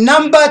 And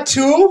number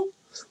two,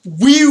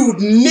 we would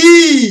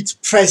need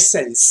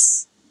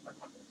presence.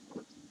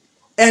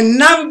 And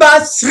number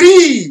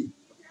three,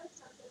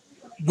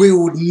 we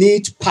would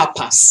need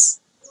purpose.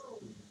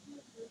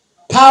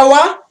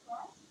 Power,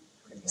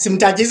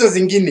 simtajizo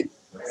zingine.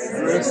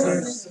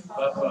 Presence,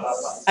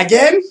 purpose.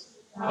 Again,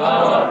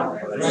 Power,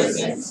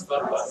 presence,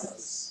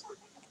 purpose.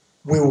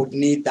 we would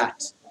need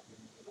that.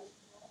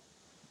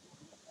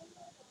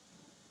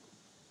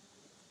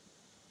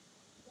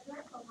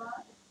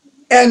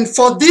 And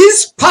for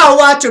this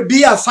power to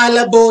be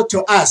available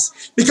to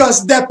us,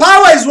 because the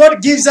power is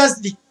what gives us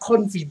the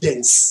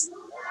confidence,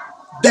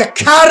 the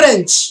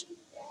courage,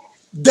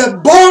 the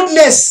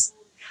boldness,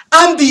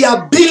 and the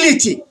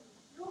ability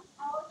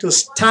to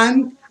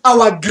stand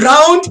our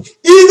ground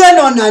even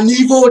on an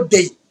evil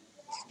day.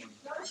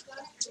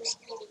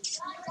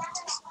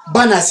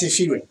 Bwana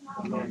asifiwe.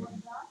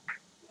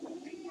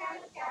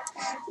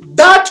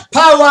 That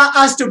power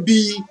has to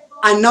be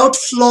an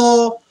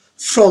outflow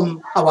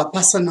from our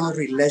personal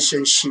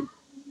relationship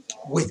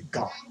with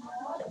God.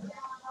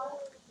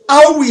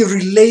 How we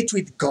relate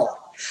with God.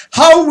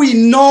 How we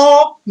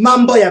know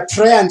mambo ya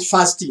prayer and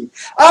fasting.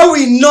 How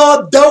we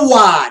know the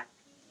word.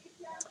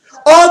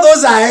 All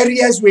those are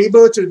areas we're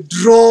able to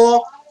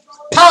draw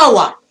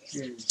power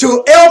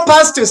to help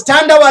us to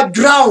stand our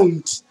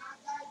ground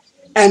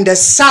and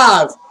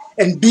serve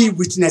and be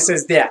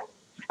witnesses there.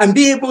 And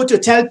be able to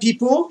tell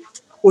people,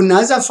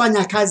 unaweza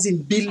fanya kazi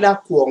bila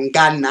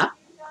kuongana.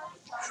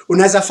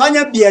 Unaweza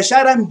fanya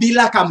biashara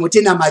bila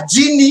kamote na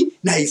majini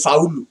na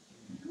ifaulu.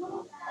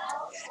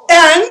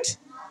 And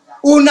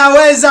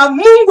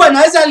Mungu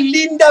anaweza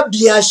linda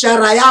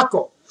biashara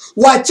yako.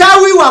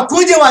 Wachawi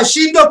wakuje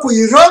washindwe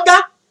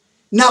kuiroga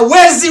na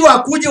wezi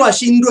wakuje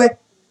washindwe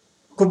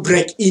ku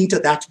break into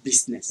that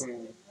business.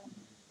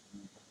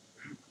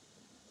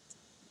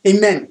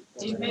 Amen.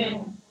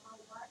 Amen.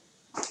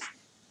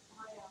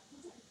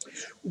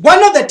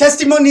 One of the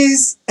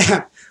testimonies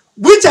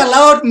which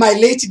allowed my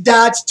late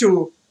dad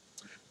to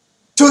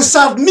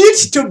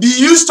submit to be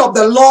used of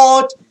the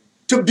Lord,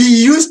 to be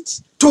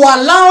used, to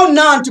allow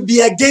now to be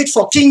a gate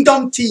for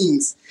kingdom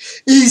things,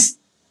 is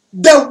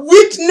the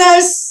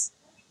witness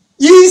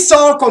he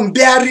saw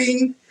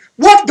comparing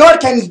what God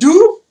can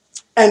do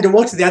and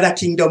what the other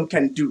kingdom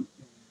can do.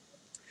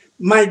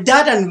 My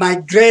dad and my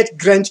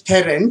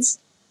great-grandparents,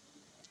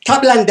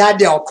 kabla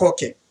ndade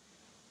okoke,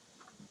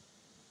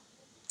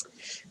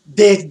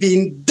 they'd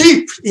been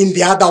deep in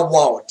the other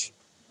world.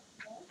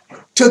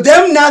 To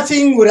them,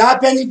 nothing would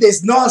happen if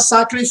there's no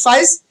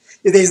sacrifice,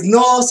 if there's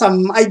no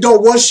some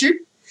idol worship,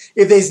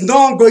 if there's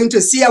no going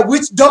to see a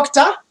witch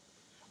doctor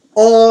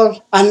or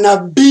an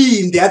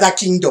nabi in the other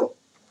kingdom.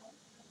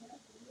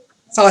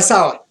 Sawa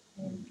sawa.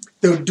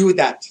 They'll do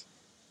that.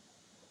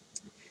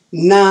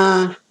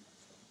 Nah.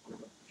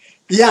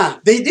 Yeah,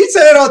 they did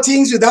several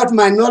things without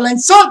my knowledge.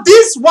 So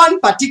this one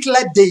particular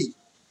day,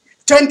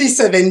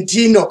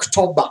 2017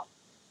 October,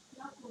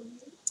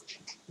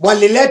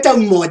 walileta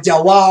mmoja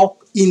wao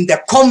in the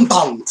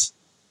compound.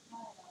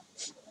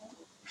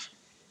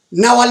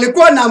 Na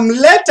walikuwa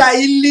namleta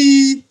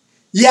ili,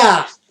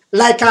 yeah,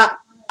 like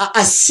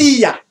a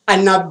seer, a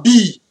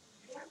nabii,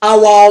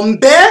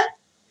 awaombe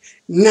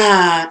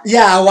na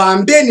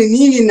awaambie ni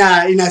nini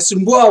na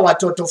inasumbua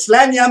watoto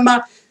fulani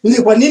ama ni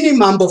kwa nini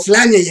mambo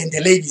fulani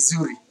iendelee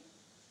vizuri.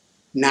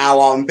 Na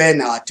awaombe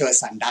na watoe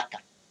sadaka.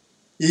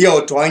 Hiyo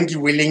utoangi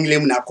willingly,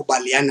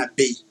 mnakubaliana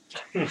bei.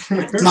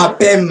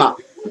 Mapema.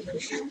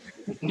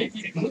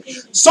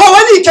 So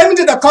when he came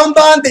into the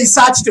compound, they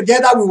sat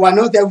together. We were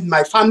not there with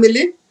my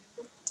family.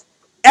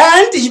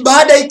 And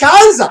ibada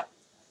ikaanza.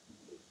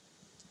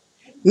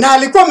 Na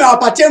alikuwa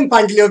amewapatia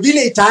mpangilio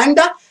vile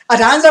itaenda.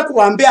 Ataanza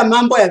kuambia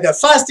mambo ya the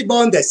first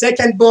born, the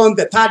second born,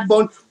 the third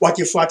born,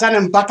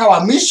 wakifuatana mpaka wa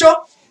mwisho,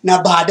 na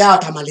baadaye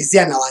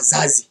atamalizia na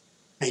wazazi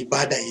na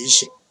ibada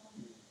iishe.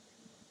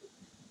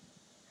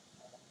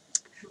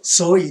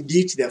 So he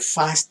did the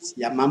first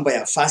ya mambo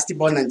ya first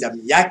born na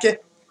jamii yake,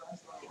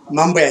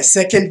 mambo ya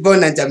second born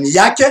na jamii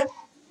yake,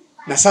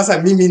 na sasa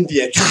mimi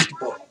ndiye third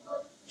born.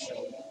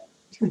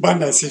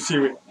 Bwana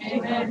asifiwe.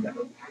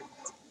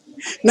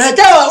 Na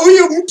ikawa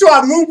huyu mtu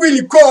wa Mungu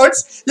ili quote,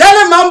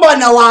 yale mambo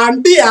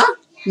anawaambia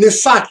ni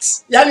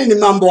facts, yani ni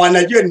mambo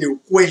wanajua ni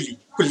ukweli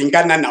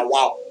kulingana na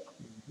wao.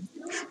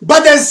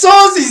 But the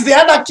source is the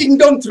other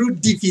kingdom through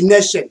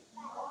divination.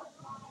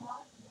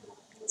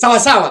 Sawa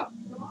sawa.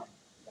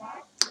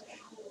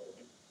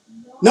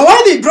 Now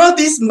when they brought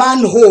this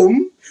man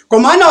home, kwa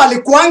maana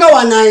walikuanga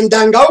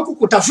wanaendanga huku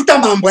kutafuta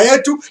mambo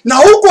yetu, na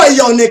huku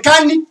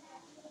haionekani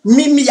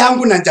mimi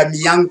yangu na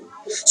jamii yangu.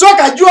 So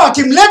akajua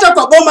akimleta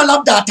kwa boma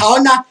labda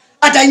ataona,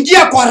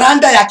 ataingia kwa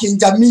randa ya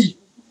kinjamii,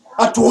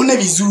 atuone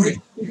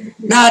vizuri.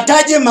 Na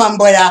ataje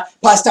mambo ya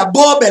Pastor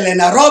Bob,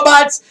 Elena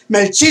Roberts,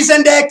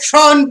 Melchizedek,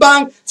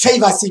 Schonbank,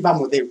 Favor Siva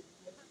Modeu.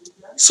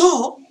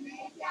 So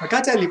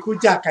wakati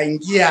alikuja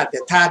akaingia the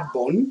third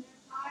born,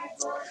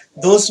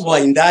 those who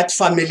are in that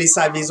family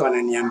service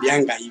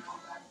wananiambianga hivi,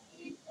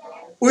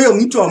 huyo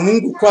mtu wa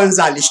Mungu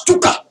kwanza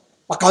alishtuka,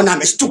 wakaona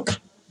ameshtuka.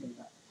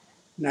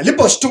 Na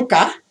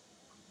aliposhtuka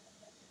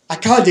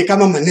akawa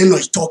kama maneno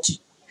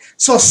haitoki.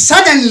 So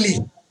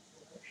suddenly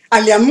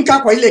aliamka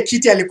kwa ile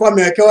kiti alikuwa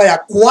amewekewa ya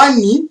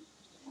kwani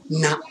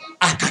na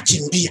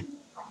akakimbia.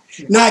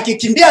 Na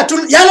akikimbia tu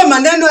yale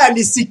maneno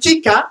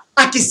yalisikika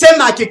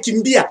akisema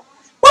akikimbia,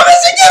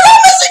 wamesikia.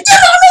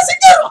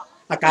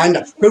 Akaenda.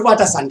 Kwa hivyo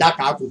hata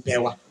sadaka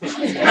hakupewa.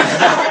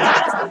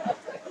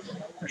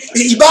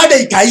 Ibada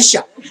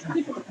ikaisha.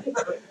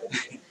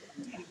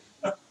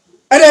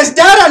 And as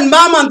dad and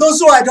mom and those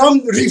who had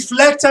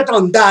reflected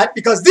on that,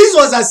 because this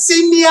was a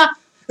senior,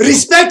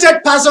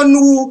 respected person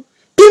who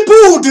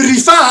people would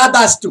refer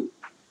others to.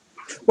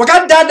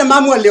 Wakati dad and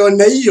mom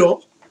waliona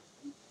hiyo,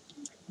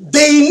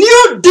 they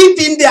knew deep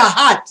in their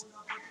heart.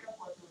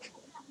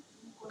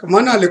 Kama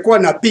wana walikuwa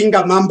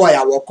napinga mambo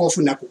ya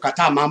wokovu na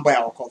kukataa mambo ya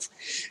wokovu.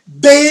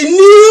 They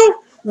knew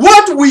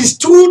what we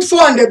stood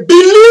for and they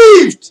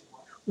believed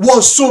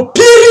was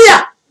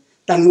superior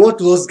than what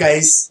those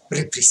guys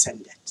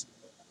represented.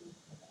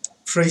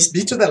 Praise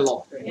be to the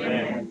Lord.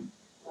 Amen.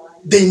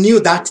 They knew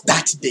that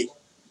day.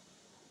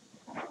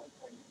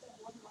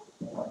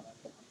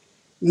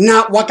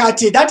 Now,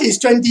 wakati, that is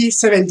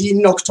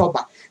 2017 October.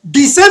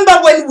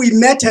 December when we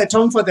met at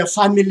home for the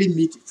family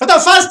meeting. For the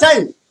first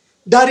time,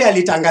 Dari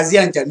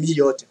alitangazia jamii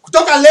yote.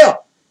 Kutoka leo,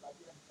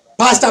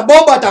 Pastor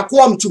Bob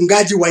atakuwa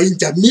mchungaji wa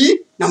jamii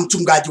na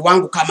mchungaji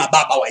wangu kama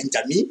baba wa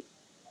jamii.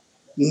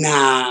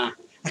 Na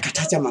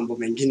akataja mambo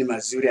mengine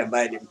mazuri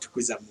ambayo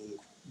yalimtukuza Mungu.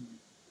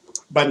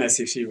 Bwana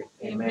asifiwe.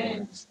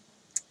 Amen.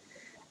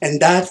 And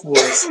that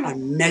was a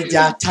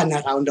major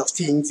turnaround of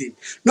things,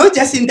 not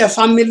just in the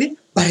family,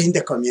 but in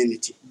the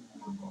community.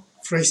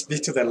 Praise be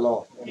to the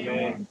Lord.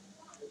 Amen.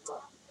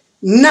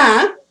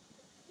 Now,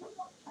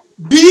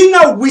 being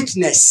a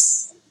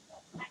witness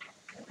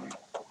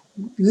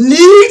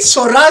needs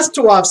for us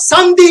to have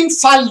something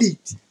valid,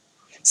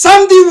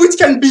 something which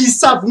can be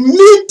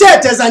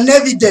submitted as an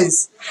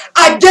evidence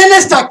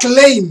against a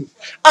claim,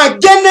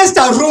 against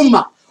a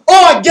rumor,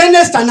 or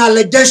against an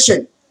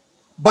allegation.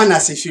 Bwana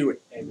asifiwe.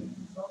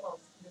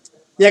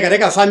 Yeah,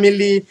 katika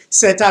family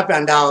setup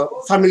and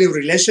our family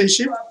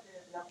relationship,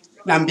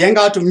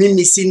 naambianga watu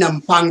mimi sina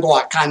mpango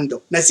wa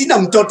kando na sina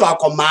mtoto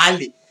ako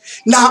mahali,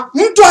 na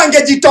mtu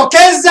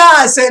angejitokeza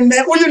aseme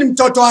huyu ni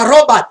mtoto wa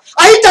Robert,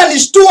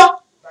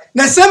 haitanishtua.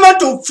 Nasema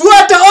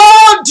tufuate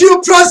all due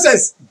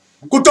process,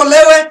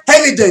 kutolewe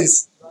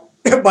evidence.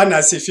 Bwana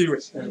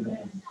asifiwe.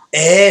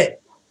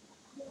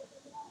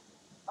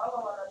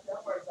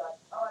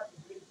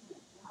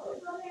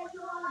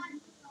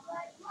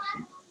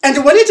 And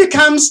when it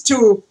comes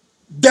to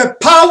the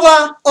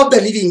power of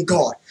the living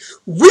God,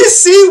 we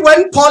see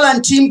when Paul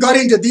and Tim got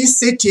into this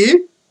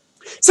city,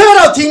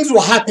 several things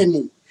were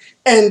happening.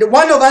 And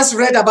one of us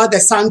read about the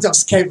sons of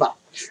Sceva.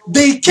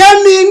 They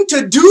came in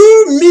to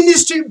do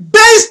ministry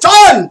based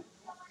on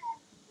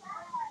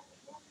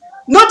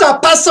not a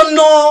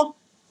personal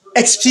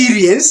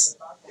experience,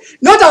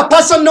 not a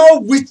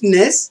personal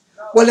witness.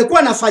 Walikuwa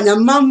wanafanya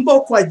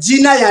mambo kwa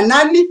jina ya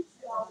nani?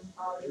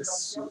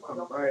 Yesu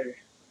ambaye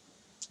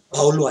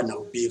Paulo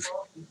anahubiri.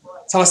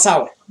 Sawa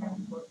sawa.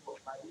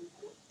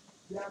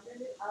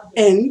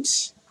 And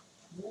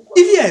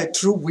if you are a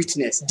true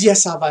witness, dear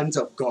servants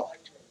of God,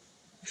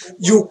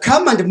 you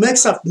come and make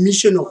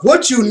submission of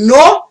what you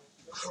know,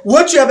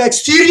 what you have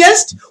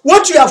experienced,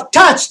 what you have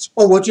touched,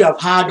 or what you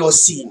have heard or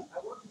seen.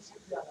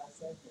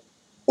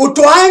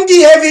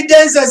 Utoangi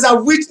evidence as a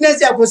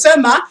witness ya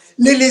kusema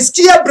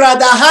nilisikia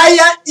brother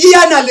haya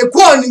Ian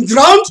alikuwa on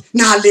ground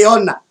na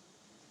aliona.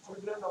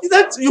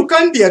 That you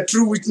can't be a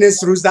true witness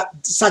through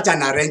such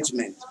an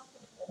arrangement.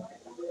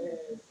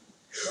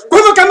 Kwa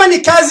hivyo kama ni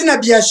kazi na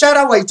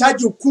biashara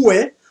wahitaji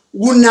ukue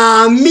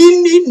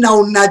unaamini na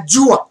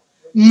unajua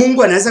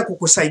Mungu anaweza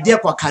kukusaidia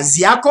kwa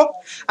kazi yako,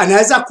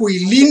 anaweza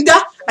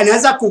kuilinda,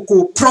 anaweza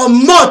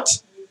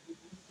kukupromote,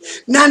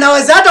 na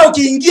anaweza hata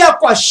ukiingia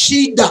kwa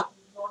shida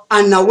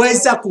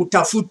anaweza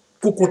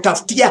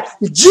kukutafutia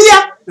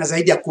njia na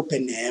zaidi ya kupe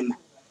neema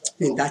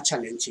in that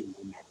challenging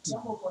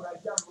moment.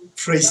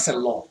 Praise the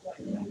Lord.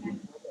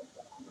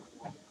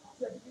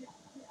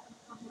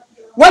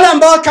 Wale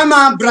ambao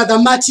kama Brother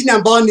Martin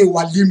ambao ni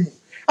walimu.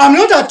 I'm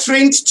not a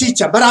trained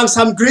teacher, but I have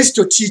some grace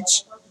to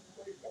teach.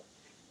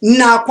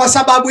 Na kwa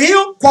sababu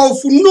hiyo, kwa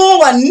ufunuo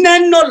wa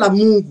neno la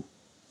Mungu,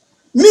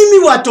 mimi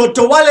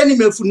watoto wale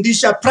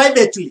nimefundisha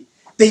privately,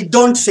 they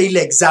don't fail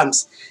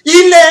exams.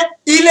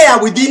 Ile ya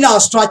within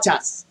our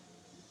structures,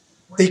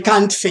 they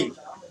can't fail.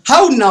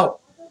 How now?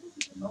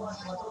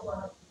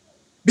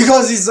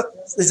 Because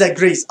it's a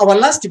grace. Our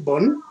last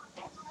born,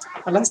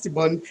 I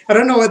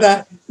don't know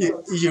whether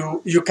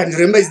you can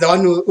remember, is the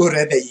one who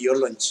read the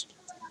eulogy.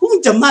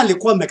 Huyu jamaa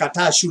alikuwa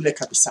amekataa shule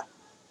kabisa.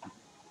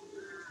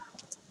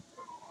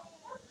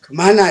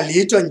 Maana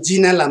aliitwa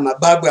jina la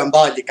mababu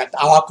ambao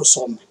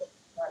hawakusoma.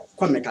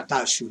 Kwa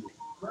amekataa shule.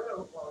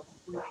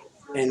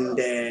 And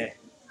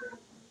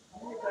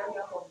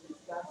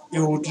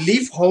you would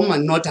leave home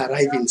and not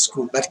arrive in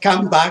school, but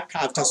come back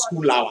after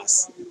school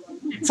hours.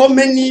 For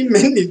many,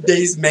 many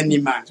days, many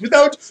months,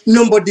 without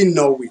nobody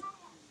knowing.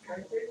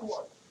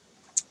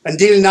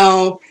 Until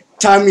now,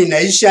 term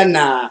inaisha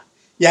na,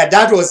 yeah,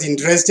 dad was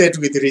interested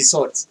with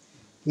results.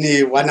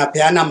 Ni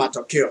wanapeana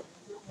matokeo.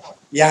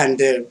 Yeah,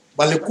 and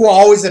walikuwa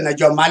always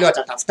anajua mahali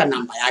watatafuta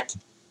namba yake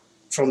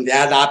from the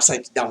other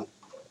upside down.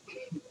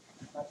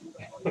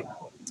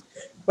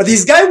 But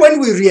this guy, when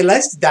we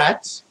realized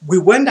that, we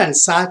went and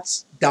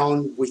sat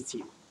down with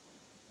him.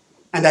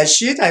 And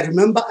I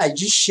remember I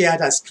just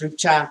shared a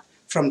scripture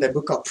from the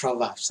book of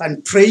Proverbs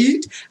and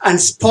prayed and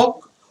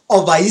spoke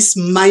over his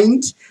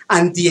mind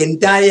and the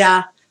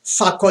entire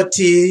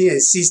faculty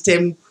and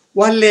system.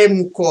 Wale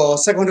mko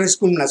secondary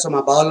school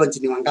mnasoma biology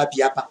ni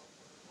wangapi hapa?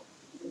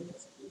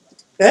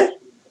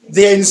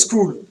 They're in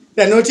school.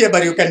 They're not here,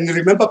 but you can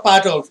remember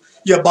part of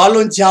your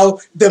biology, how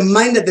the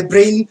mind and the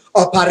brain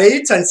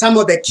operates, and some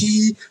of the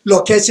key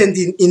locations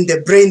in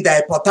the brain, the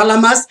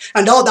hypothalamus,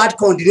 and how that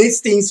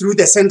coordinates things through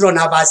the central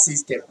nervous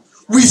system.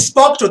 We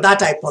spoke to that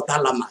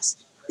hypothalamus.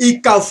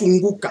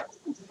 Ikafunguka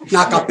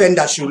na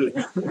akapenda shule.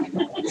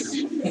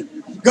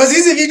 Because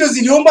hizi vitu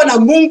ziliumbwa na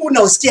Mungu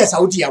na usikia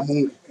sauti ya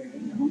Mungu.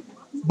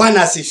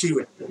 Bwana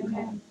asifiwe.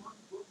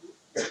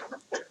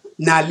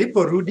 Na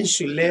aliporudi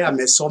shule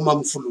amesoma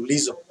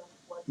mfululizo.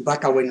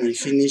 Mpaka when he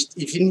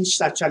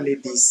finished actually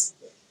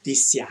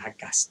this year,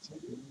 August.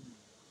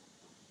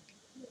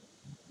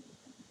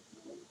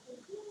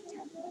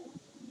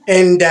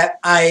 And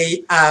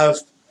I have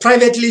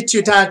privately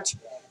tutored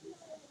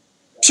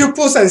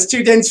pupils and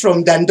students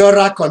from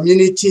Dandora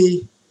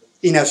community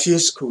in a few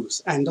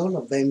schools, and all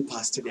of them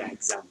passed their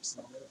exams.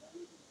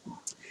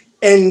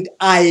 And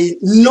I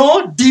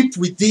know deep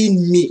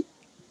within me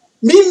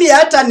Mimi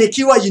hata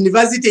nikiwa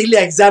university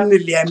ile exam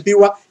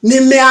niliambiwa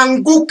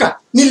nimeanguka,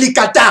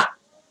 nilikataa.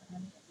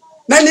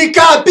 Na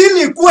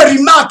nikaapili kuwa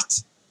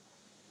remarked.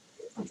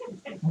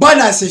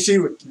 Bwana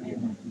asifiwe.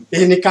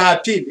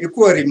 Nikaapili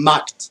kuwa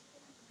remarked.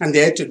 And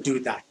they had to do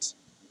that.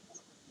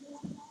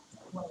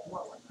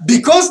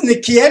 Because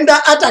nikienda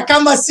hata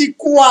kama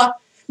sikuwa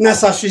na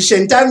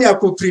sufficient time ya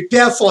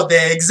prepare for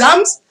the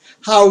exams,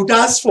 I would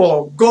ask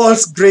for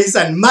God's grace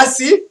and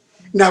mercy,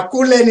 na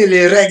kule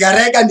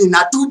nilirega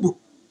ninatubu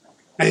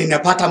na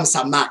ninapata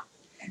msamaha.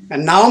 Na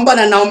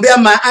naombea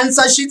my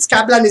answer sheets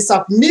kabla ni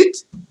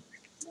submit,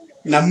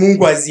 na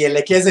Mungu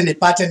azielekeze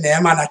nipate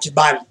neema na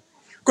kibali.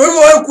 Kwa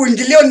hivyo wewe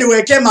kuingilio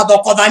niwekee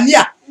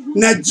madhokodhania,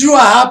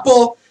 najua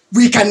hapo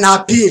we can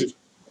appeal.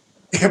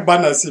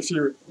 Bwana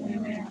asifiwe.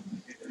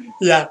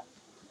 Yeah.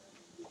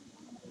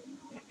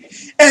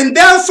 And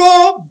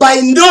therefore,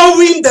 by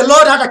knowing the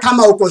Lord, hata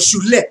kama uko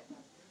shule,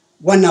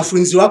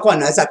 wanafunzi wako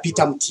wanaweza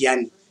pita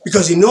mtihani.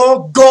 Because you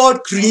know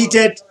God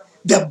created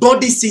the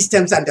body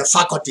systems and the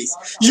faculties.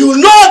 You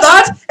know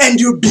that and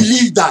you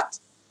believe that.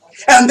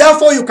 And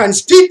therefore you can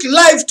speak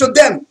life to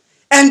them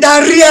and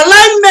a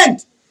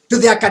realignment to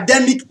the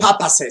academic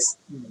purposes.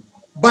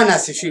 Bwana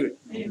asifiwe.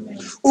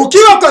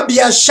 Ukiwa kwa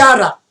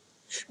biashara,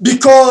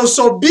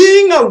 because of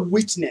being a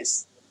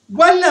witness,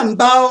 wale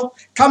ambao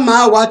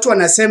kama watu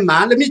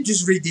wanasema, let me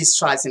just read this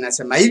verse,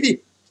 inasema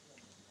hivi,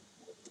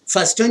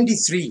 verse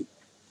 23,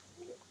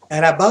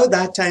 and about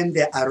that time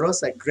there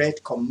arose a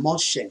great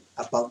commotion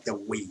about the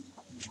way.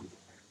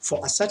 For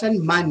a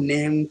certain man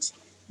named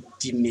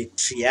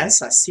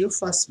Demetrius, a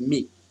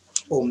silversmith,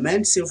 who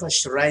made silver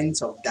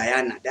shrines of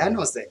Diana. Diana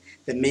was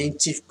the main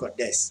chief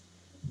goddess,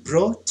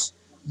 brought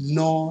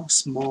no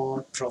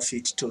small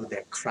profit to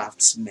the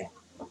craftsmen.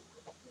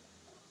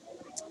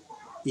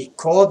 He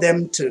called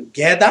them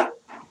together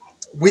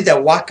with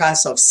the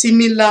workers of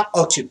similar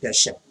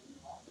occupation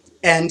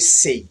and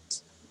said,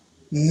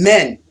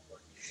 men,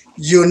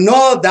 you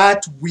know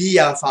that we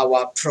have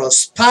our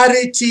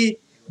prosperity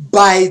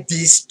by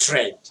this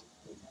trade.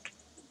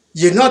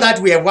 You know that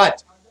we are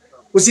what?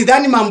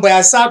 Usidhani mambo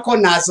ya sako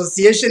na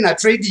association na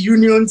trade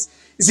unions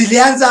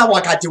zilianza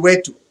wakati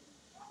wetu.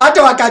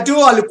 Hata wakati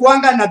huo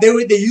walikuanga na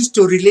they used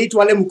to relate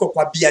wale mko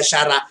kwa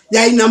biashara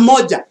ya aina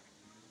moja.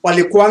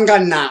 Walikuanga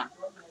na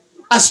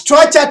a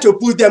structure to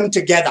put them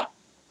together.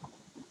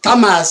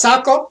 Kama a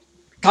sako,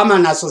 kama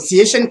an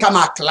association,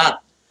 kama a club.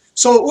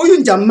 So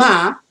huyu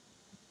jamaa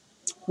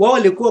wao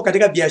walikuwa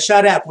katika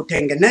biashara ya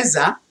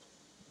kutengeneza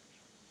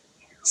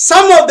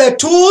some of the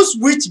tools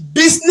which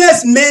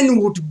businessmen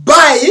would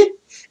buy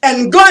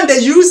and go and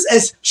use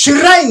as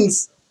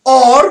shrines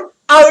or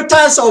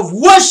altars of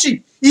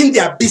worship in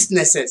their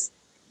businesses.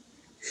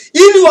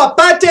 Ili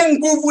wapate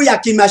nguvu ya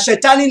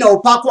kimashetani na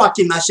upako wa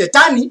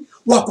kimashetani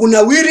wa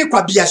kunawiri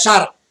kwa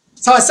biashara.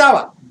 Sawa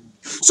sawa?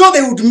 So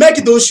they would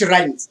make those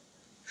shrines.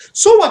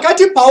 So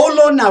wakati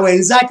Paulo na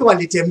wenzake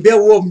walitembea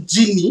huo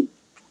mjini,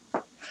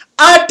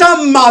 hata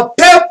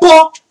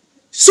mapepo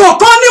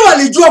sokoni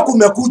walijua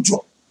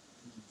kumekujwa.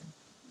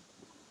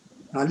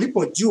 Na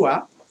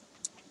walipojua,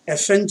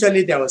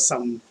 eventually there was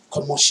some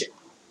commotion.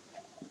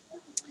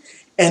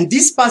 And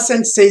this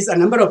person says a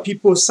number of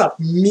people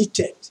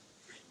submitted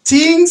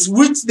things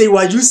which they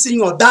were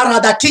using of that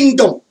other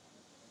kingdom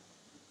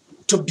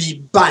to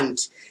be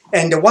burnt.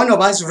 And one of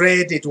us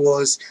read, it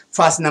was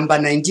verse number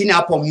 19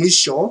 hapo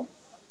mwisho.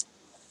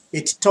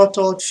 It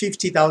totaled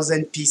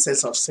 50,000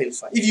 pieces of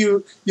silver. If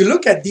you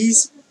look at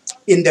this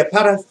in the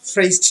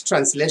paraphrased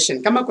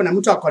translation, kama kuna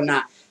mtu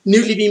akona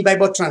New Living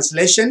Bible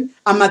Translation,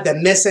 ama the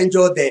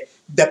Messenger,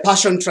 the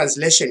Passion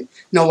Translation,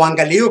 na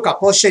uangalie ka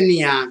portion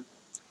ya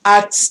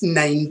Acts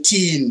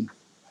 19,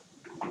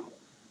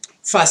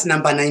 verse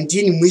number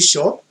 19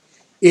 mwisho,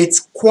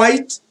 it's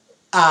quite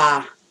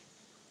a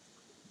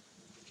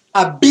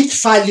big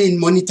value in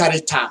monetary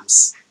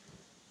terms.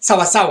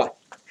 Sawa sawa.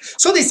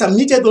 So they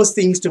submitted those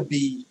things to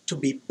be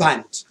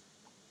burnt.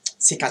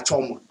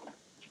 Sikachomwa.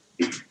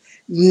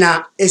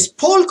 Now, as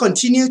Paul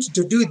continued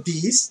to do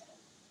this,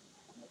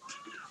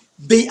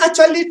 they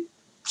actually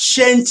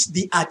changed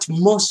the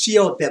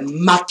atmosphere of the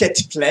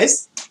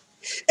marketplace,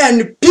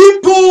 and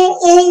people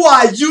who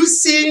are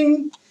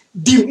using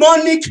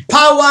demonic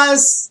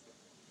powers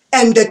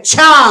and the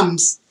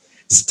charms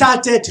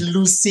started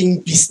losing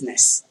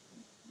business.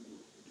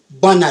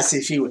 Bwana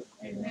asifiwe.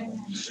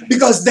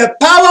 Because the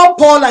power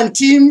Paul and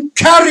team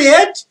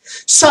carried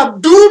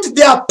subdued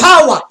their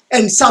power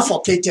and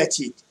suffocated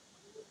it.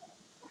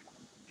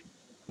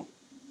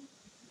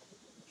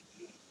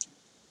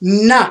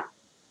 Na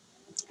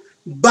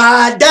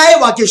baadaye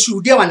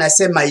wakishuhudia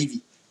wanasema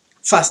hivi,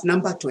 verse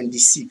number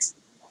 26,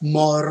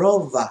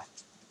 moreover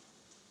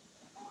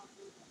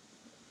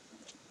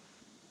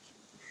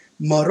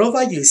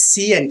you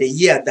see and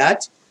hear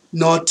that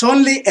not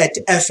only at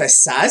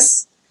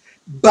Ephesus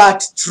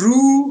but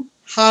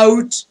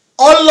throughout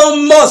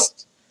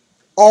almost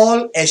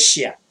all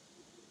Asia,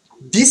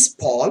 this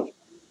Paul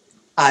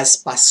has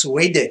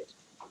persuaded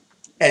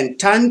and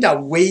turned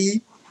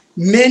away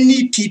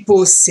many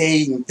people,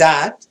 saying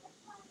that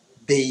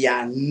they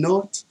are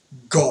not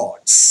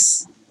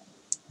gods,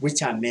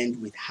 which are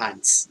made with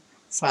hands.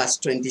 Verse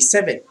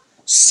 27.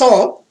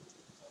 So,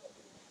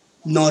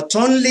 not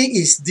only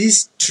is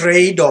this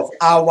trade of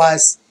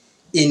ours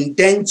in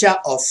danger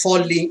of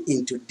falling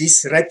into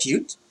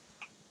disrepute,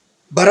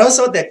 but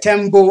also the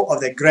temple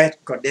of the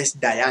great goddess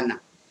Diana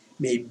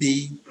may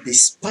be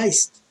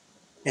despised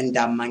and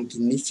her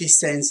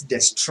magnificence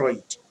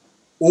destroyed,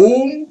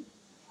 whom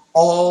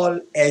all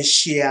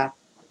Asia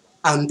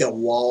and the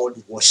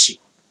world worship.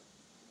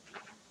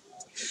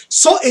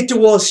 So it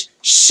was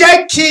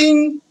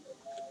shaking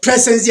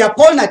presence ya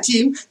Paul na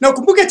team. Now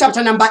kumbuke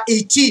chapter number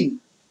 18.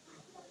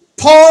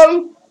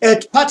 Paul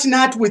had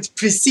partnered with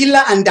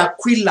Priscilla and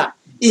Aquila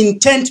in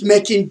tent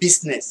making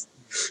business.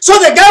 So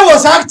the guy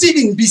was active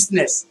in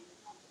business.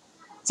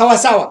 Sawa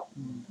sawa.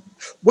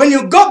 When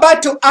you go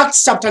back to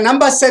Acts chapter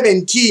number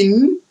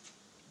 17,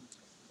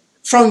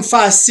 from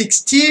verse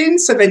 16,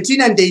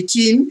 17 and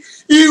 18,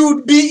 he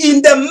would be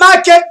in the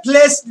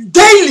marketplace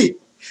daily,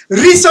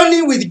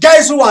 reasoning with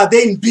guys who are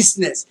there in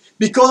business,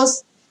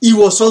 because he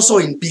was also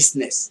in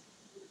business.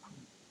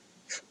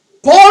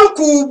 Paul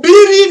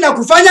kuhubiri na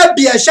kufanya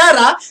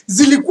biashara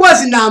zilikuwa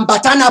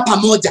zinaambatana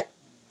pamoja.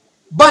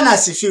 Bwana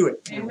asifiwe.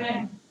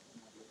 Amen.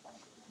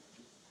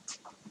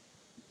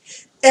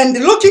 And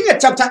looking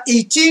at chapter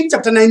 18,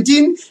 chapter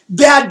 19,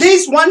 there are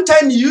days one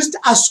time he used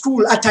a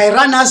school, a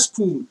Tirana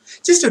school,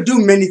 just to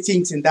do many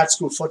things in that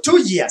school for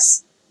 2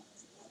 years.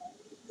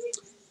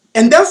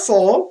 And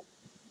therefore,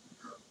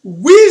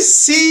 we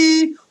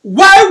see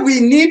why we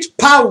need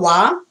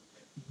power,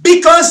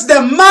 because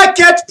the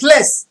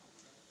marketplace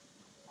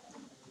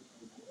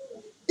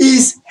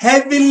is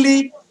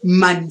heavily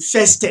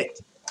manifested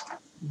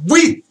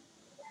with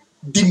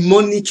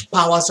demonic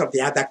powers of the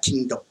other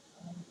kingdom.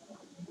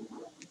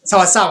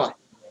 Sawa sawa.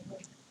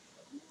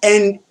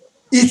 And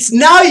it's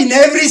now in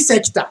every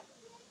sector.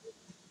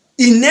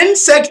 In any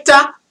sector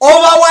of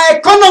our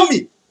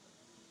economy,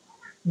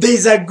 there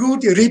is a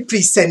good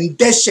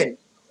representation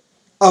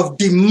of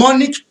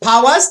demonic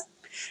powers,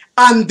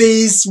 and there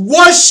is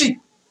worship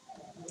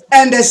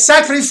and the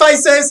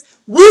sacrifices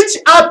which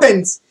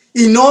happens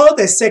in all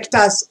the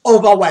sectors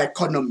of our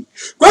economy.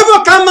 Kwa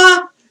hivyo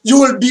kama you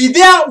will be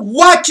there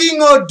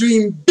working or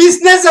doing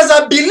business as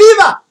a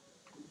believer,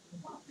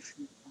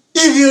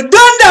 if you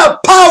don't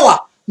have power,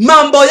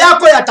 mambo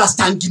yako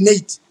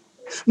yatastagnate.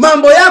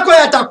 Mambo yako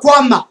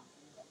yatakwama.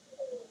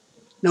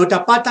 Na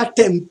utapata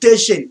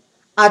temptation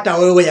hata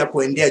wewe ya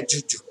kuendea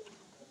juju,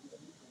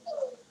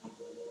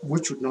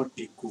 which would not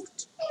be good.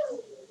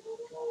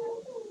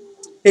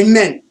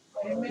 Amen.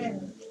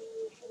 Amen.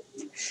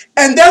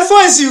 And therefore,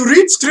 as you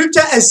read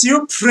scripture, as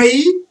you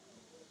pray,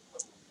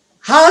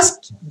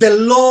 ask the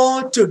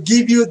Lord to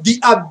give you the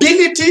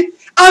ability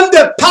and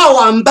the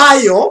power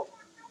ambayo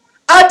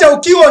hata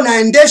ukiwa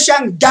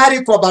unaendesha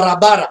gari kwa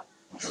barabara,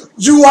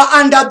 you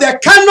are under the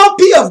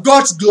canopy of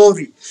God's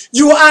glory.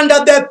 You are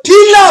under the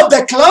pillar of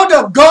the cloud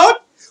of God,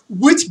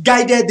 which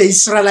guided the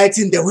Israelites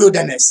in the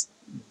wilderness.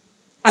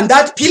 And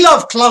that pillar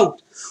of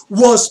cloud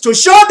was to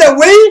show the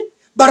way,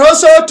 but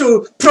also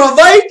to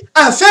provide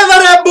a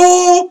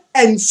favorable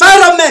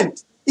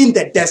environment in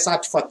the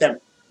desert for them.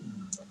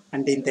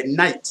 And in the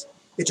night,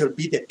 it will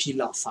be the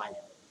pillar of fire.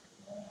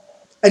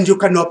 And you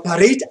can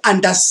operate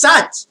under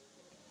such.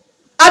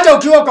 Hata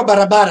ukiwa kwa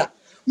barabara,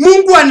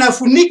 Mungu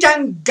anafunika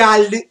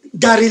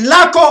gari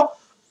lako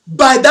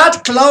by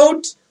that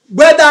cloud,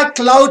 whether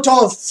cloud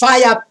of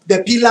fire,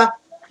 the pillar,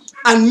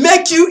 and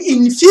make you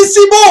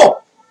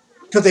invisible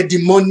to the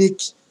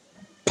demonic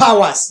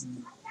powers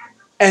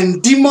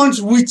and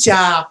demons which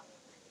are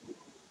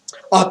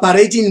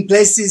operating in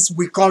places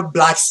we call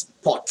black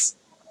spots.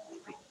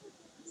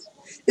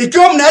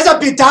 Ikiwa mnaweza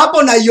pita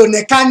hapo na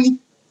ionekani,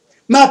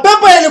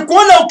 mapepo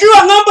yalikuona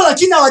ukiwa ng'ambo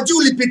lakini hawajui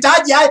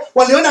ulipitaje,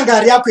 waliona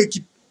gari yako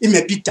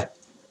imepita.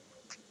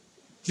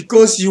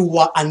 Because you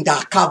were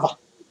under cover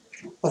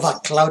of a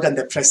cloud and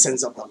the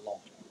presence of the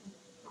Lord.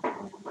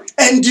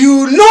 And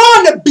you know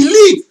and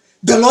believe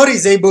the Lord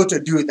is able to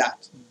do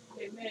that.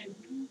 Amen.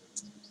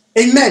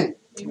 Amen.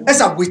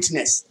 As a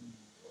witness.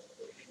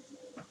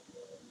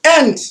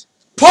 And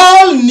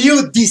Paul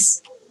knew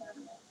this.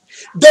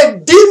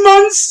 The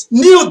demons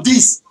knew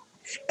this.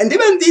 And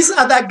even these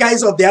other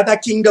guys of the other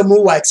kingdom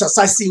who were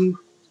exorcising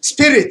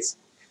spirits,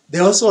 they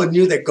also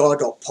knew the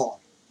God of Paul.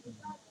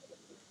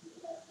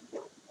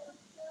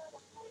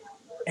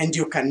 And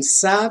you can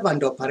serve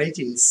and operate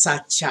in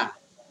such a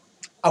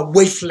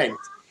wavelength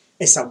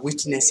as a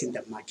witness in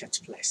the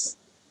marketplace.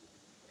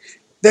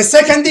 The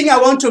second thing I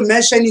want to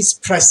mention is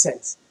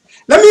presence.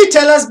 Let me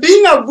tell us,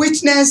 being a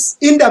witness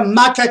in the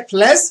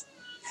marketplace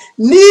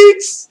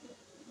needs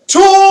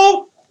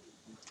 2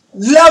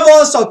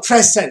 levels of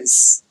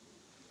presence.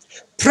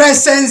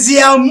 Presence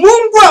ya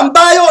Mungu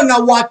ambayo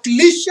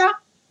unawakilisha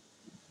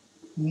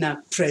na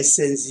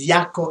presence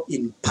yako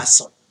in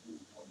person.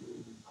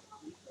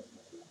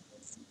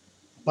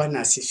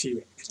 Bwana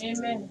asifiwe.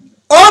 Amen.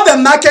 All the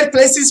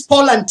marketplaces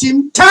Paul and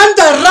team turned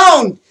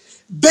around.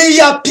 They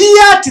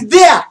appeared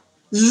there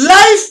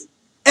live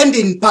and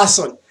in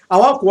person.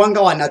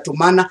 Hawakuanga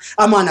wanatumana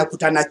ama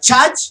wanakutana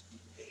church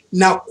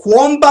na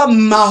kuomba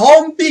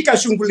maombi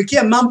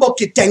kashughulikia mambo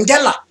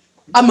Kitengela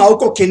ama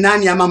huko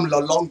Kenani ama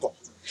Mlolongo.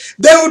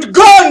 They would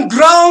go on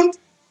ground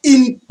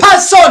in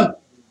person.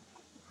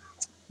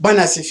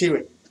 Bwana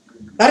asifiwe.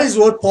 That is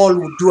what Paul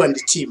would do on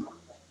the team.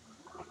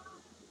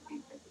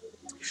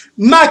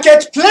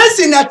 Marketplace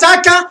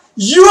inataka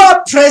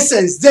your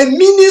presence, the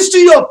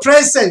ministry of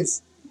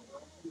presence.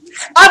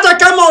 Hata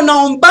kama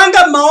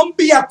unaombanga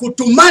maombi ya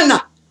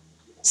kutumana,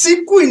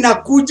 siku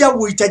inakuja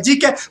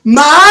uitajike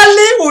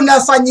mahali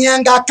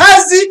unafanyianga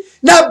kazi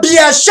na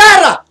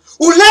biashara.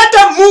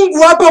 Uleta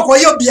Mungu hapo kwa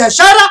hiyo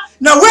biashara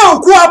na wewe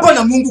ukuwa hapo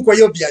na Mungu kwa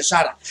hiyo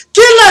biashara.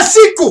 Kila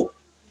siku.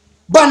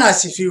 Bwana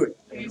asifiwe.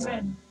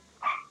 Amen.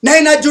 Na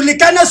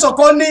inajulikana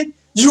sokoni,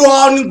 you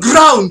are on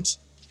ground.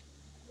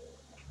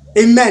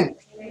 Amen.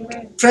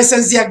 Amen.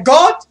 Presence ya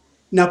God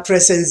na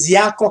presence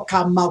yako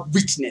kama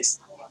witness.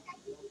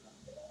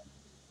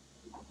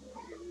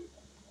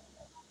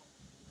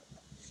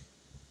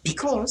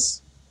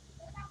 Because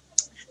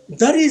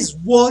that is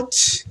what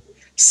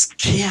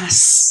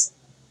scares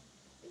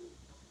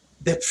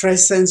the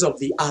presence of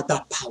the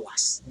other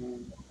powers.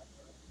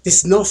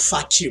 There's no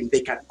vacuum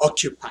they can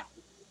occupy.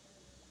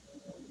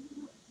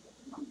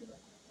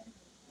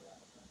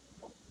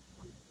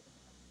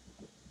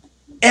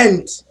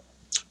 And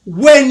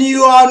when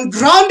you are on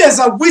ground as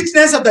a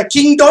witness of the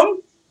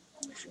kingdom,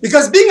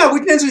 because being a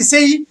witness, we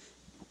say,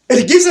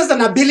 it gives us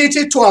an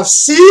ability to have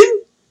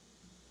seen,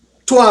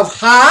 to have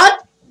heard,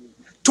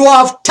 to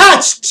have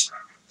touched,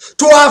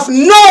 to have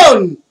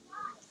known,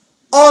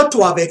 or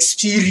to have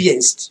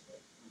experienced.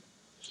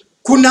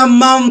 Kuna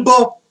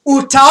mambo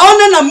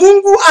utaona na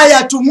Mungu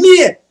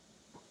ayatumie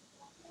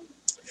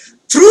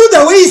through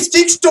the way he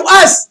speaks to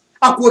us,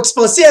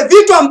 akuexposia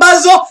vitu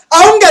ambazo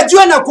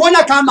haungejua na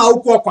kuona kama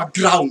hauko kwa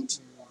ground.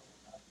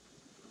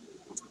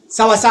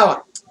 Sawa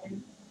sawa.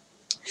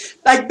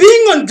 Like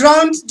being on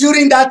ground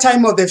during that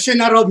time of the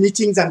funeral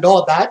meetings and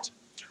all that,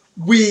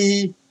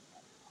 we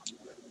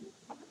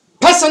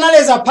personally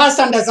as a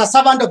pastor and as a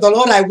servant of the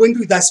Lord, I went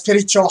with a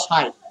spiritual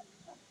high.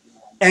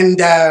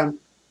 And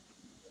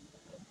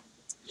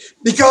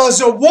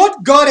because of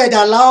what God had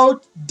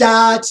allowed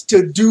that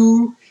to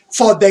do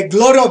for the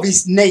glory of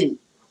his name,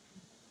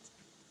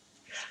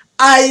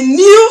 I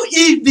knew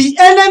if the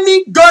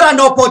enemy got an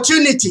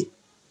opportunity,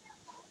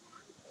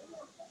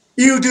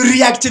 he would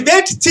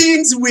reactivate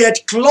things we had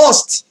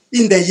closed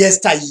in the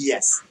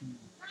yesteryears.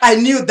 I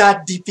knew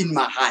that deep in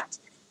my heart.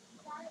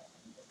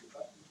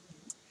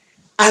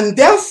 And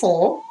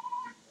therefore,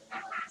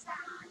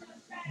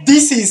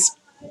 this is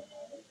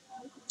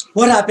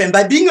what happened.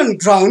 By being on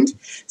ground,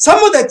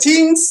 some of the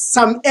things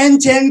some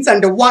agents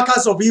and the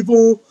workers of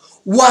evil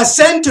were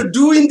sent to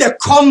do in the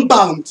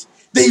compound,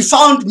 they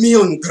found me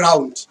on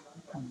ground.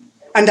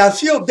 And a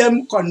few of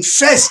them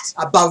confessed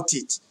about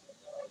it.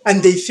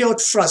 And they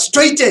felt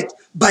frustrated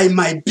by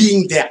my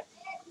being there.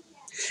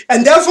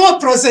 And therefore,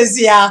 process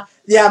ya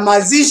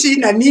mazishi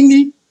na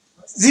nini,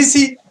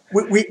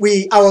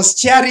 I was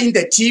chairing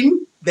the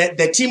team,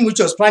 the team which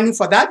was planning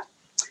for that,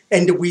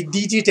 and we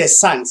did it as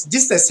sons.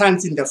 Just the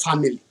sons in the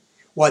family.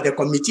 Wa the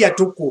committee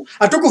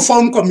atuku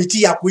form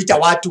committee ya kuita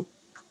watu.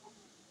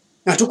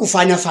 Na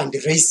tukufanya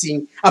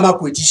fundraising ama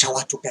kuitisha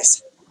watu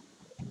pesa.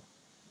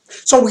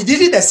 So we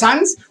did it the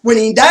sons. When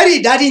he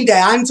died in the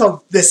hands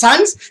of the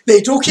sons. They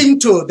took him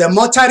to the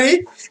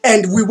mortuary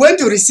and we went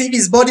to receive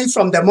his body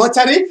from the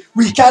mortuary.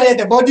 We carried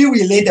the body,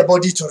 we laid the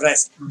body to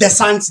rest. The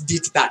sons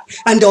did that.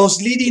 And I was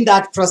leading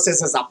that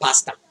process as a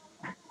pastor.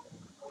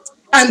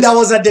 And there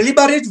was a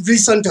deliberate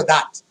reason to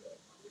that.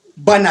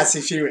 Bwana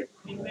asifiwe.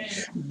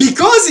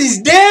 Because his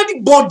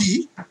dead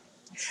body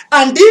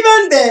and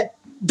even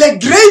the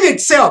grave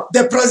itself,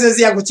 the process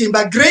ya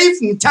kuchimba grave,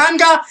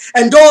 mtanga,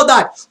 and all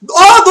that,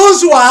 all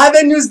those were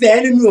avenues the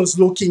enemy was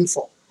looking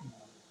for.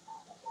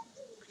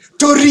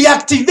 To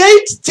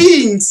reactivate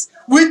things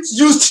which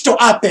used to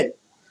happen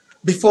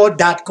before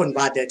that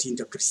converted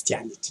into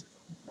Christianity.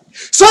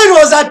 So it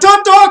was a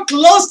total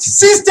closed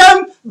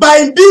system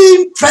by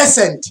being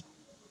present.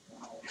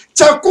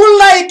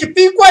 Chakula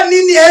ikipikwa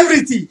nini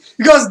everything.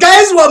 Because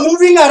guys were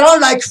moving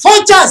around like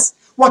vultures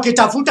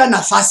wakitafuta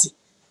nafasi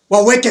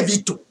waweke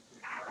vitu.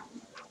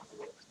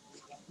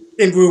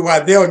 And we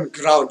were there on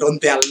ground, on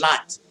their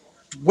lot.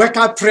 Wake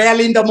up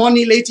prayer in the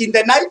morning, late in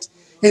the night,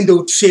 and they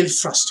would feel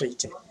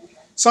frustrated.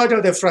 So out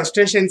of the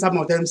frustration, some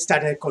of them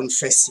started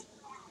confessing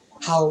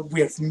how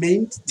we have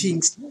made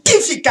things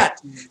difficult.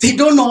 They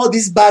don't know how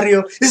this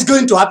burial is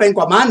going to happen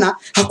kwa maana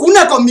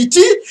hakuna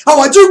committee,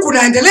 hawajui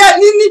kunaendelea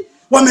nini,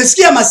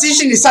 wamesikia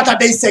masishi ni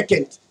Saturday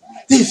 2nd.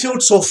 They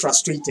felt so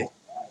frustrated.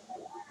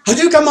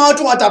 Hawajui kama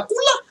watu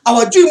watakula,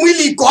 hawajui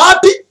mwili iko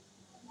wapi,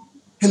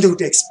 and they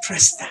would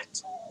express that.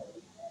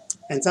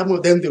 And some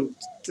of them,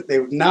 they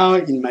would now,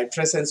 in my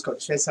presence,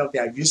 confess how they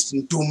are used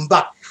in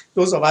Ndumba.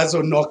 Those of us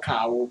who know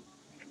how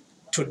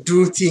to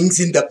do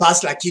things in the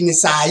past, lakini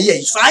saa hii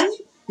haifanyi,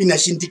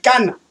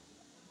 inashindikana.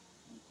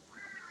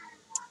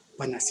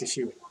 Bwana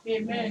asifiwe.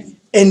 Amen.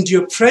 And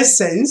your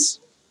presence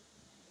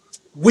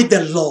with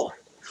the Lord,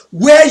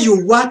 where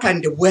you work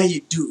and where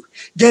you do,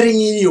 getting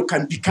in, you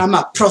can become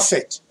a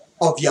prophet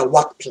of your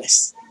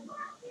workplace.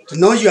 To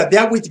know you are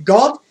there with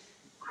God,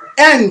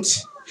 and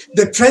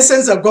the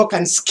presence of God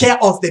can scare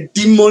off the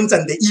demons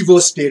and the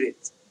evil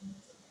spirits.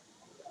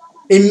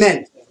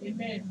 Amen.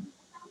 Amen.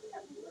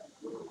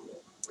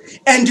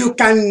 And you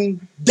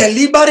can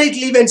deliberately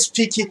even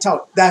speak it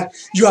out that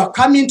you are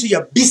coming to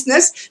your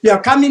business, you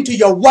are coming to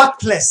your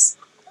workplace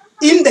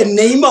in the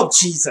name of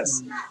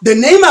Jesus, the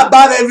name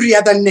above every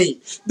other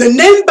name, the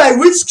name by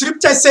which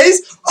scripture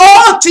says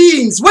all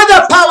things,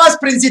 whether powers,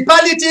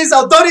 principalities,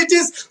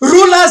 authorities,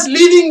 rulers,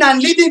 living,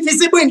 non-living,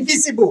 visible,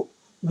 invisible,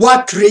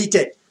 were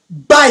created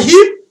by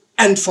him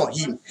and for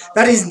him.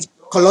 That is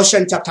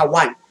Colossians chapter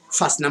 1,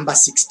 verse number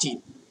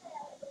 16.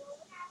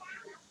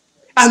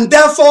 And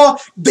therefore,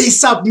 they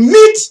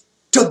submit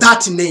to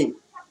that name.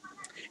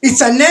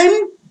 It's a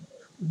name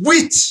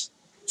which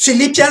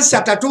Philippians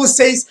chapter 2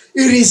 says,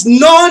 it is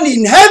known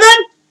in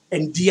heaven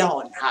and dear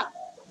on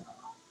earth.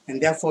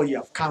 And therefore, you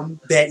have come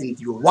there in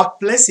your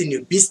workplace, in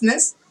your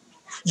business.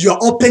 You are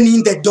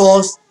opening the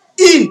doors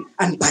in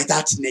and by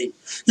that name.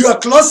 You are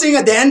closing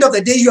at the end of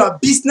the day your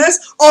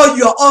business or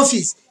your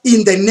office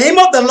in the name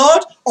of the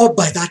Lord or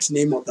by that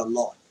name of the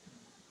Lord.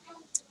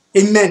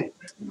 Amen.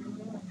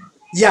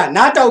 Yeah,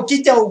 na hata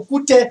ukija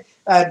ukute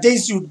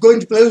days you going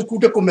to play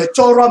ukute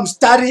kumechorwa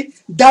mstari,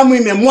 damu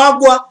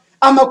imemwagwa,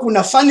 ama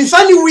kuna funny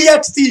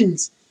weird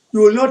things, you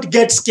will not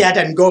get scared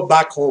and go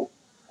back home.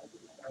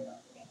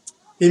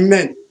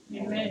 Amen.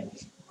 Amen.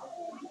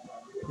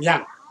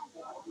 Yeah.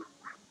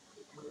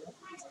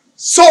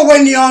 So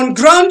when you're on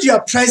ground,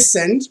 you're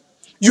present,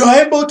 you're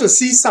able to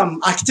see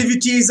some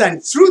activities,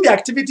 and through the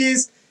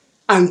activities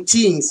and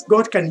things,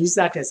 God can use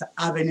that as an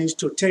avenue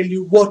to tell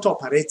you what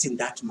operates in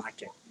that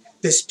market.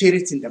 The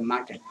spirits in the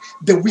market,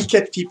 the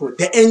wicked people,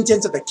 the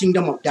agents of the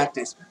kingdom of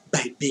darkness,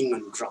 by being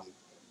on ground.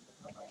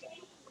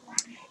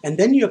 And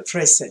then your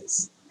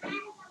presence,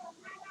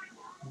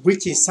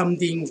 which is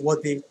something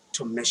worthy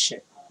to mention,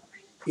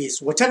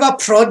 is whatever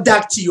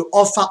product you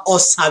offer or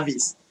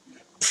service,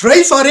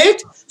 pray for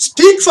it,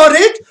 speak for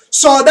it,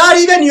 so that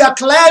even your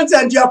clients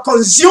and your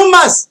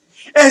consumers,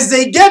 as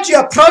they get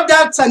your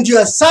products and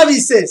your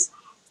services,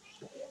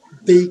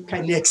 they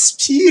can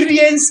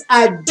experience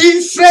a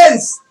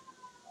difference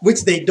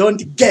which they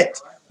don't get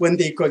when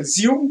they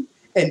consume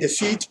and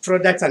feed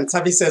products and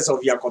services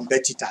of your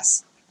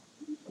competitors.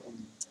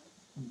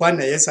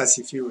 Bwana Yesu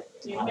asifiwe.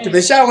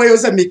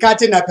 Tumeshaweuza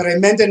mikate na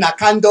peremende na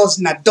candles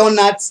na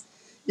donuts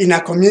in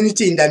a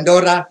community in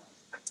Dandora,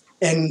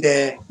 and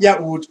yeah,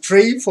 we would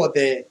pray for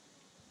the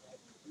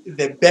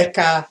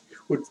baker,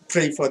 would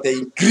pray for the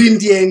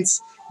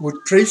ingredients,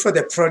 would pray for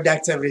the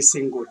products every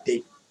single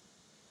day.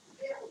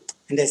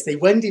 And as they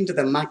went into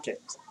the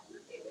market,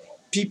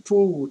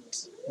 people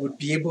would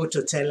be able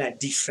to tell a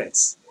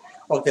difference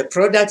of the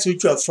products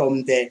which were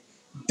from the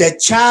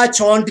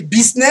church-owned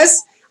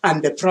business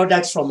and the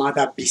products from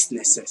other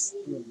businesses.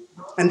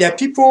 And there are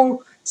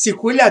people,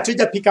 siku ile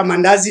hatuja pika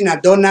mandazi na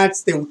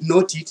donuts, they would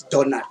not eat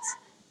donuts.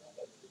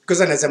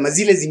 Because anasema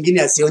zile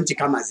zingine asionchi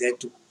kama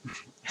zetu.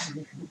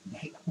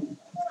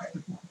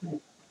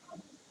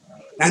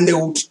 And they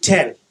would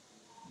tell.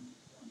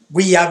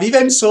 We have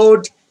even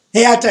sold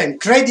airtime,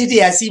 credit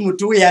ya simu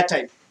tu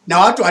airtime. Na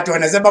watu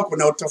wanasema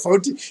kuna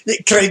utofauti,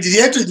 credit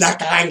yetu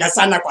inakaanga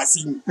sana kwa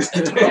simu.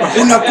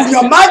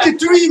 Unakunywa maji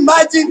tu,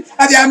 imagine,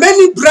 and there are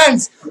many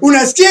brands.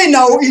 Unasikia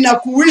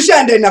inakuisha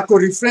and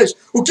inakurefresh.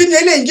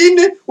 Ukinywa ile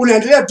ingine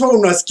unaendelea tu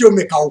unasikia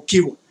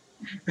umekaukiwa.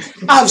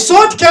 I've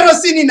sold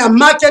kerosene in a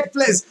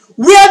marketplace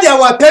where there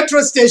were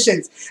petrol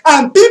stations,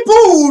 and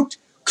people would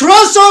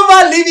cross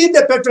over leaving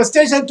the petrol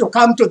station to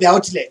come to the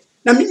outlet.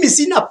 Na mimi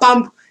sina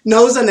pump,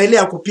 nauza na ile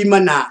ya kupima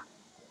na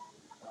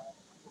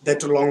the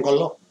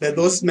tulongolo,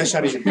 those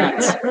measuring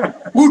cards.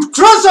 Would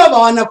cross over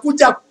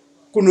wanakuja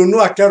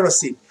kununua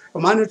kerosene.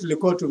 Kwa maana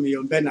tulikuwa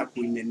tumeiombea na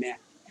kuinenea.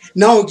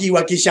 Na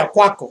ukiwakisha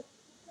kwako,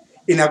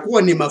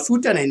 inakuwa ni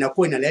mafuta na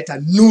inakuwa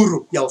inaleta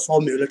nuru ya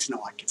ufalme ule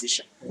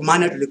tunawakilisha. Kwa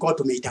maana tulikuwa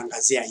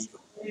tumeitangazia hivyo.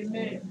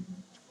 Amen.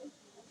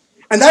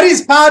 And that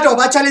is part of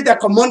actually the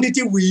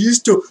commodity we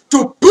used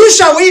to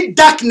push away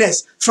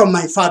darkness from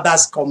my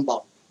father's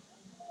compound.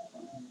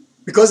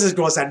 Because it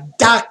was a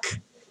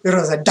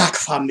dark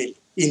family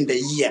in the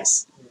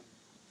years.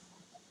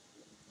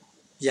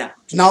 Yeah.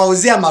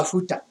 Tunawauzia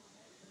mafuta.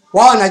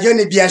 Wao wanajua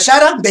ni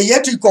biashara, bei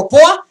yetu iko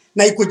poa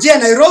na ikujia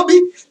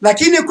Nairobi,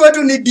 lakini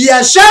kwetu ni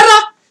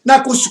biashara na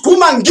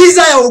kusukuma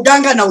ngiza ya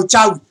uganga na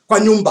uchawi kwa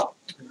nyumba.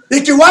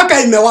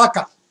 Ikiwaka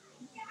imewaka.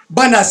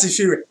 Bwana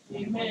asifiwe.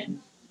 Amen.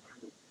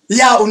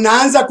 Ya,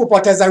 unaanza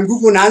kupoteza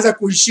nguvu, unaanza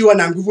kuishiwa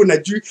na nguvu na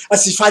juu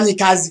asifanyi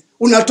kazi.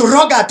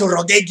 Unatoroga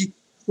atorogegi.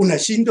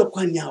 Unashindwa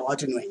kwani hao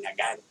watu ni aina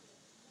gani?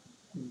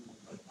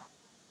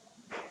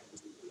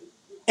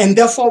 And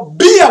therefore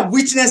be a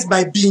witness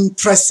by being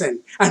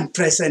present and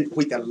present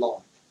with the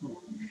Lord.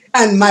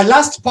 And my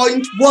last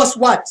point was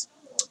what?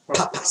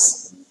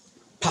 Purpose.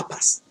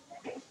 Purpose.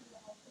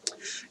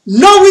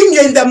 Knowing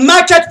you're in the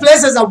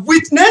marketplace as a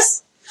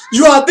witness,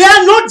 you are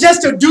there not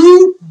just to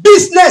do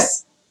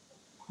business,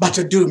 but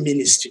to do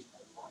ministry.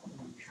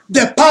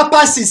 The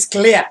purpose is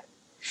clear.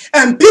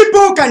 And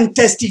people can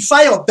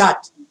testify of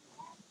that.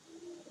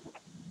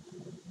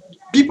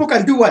 People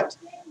can do what?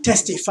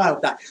 Testify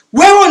of that.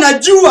 Wewe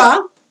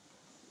unajua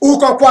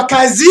uko kwa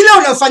kazi ile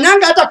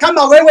unafanyanga hata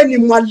kama wewe ni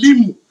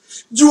mwalimu.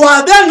 You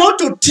are there not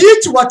to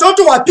teach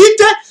watoto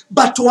wapite,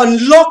 but to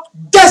unlock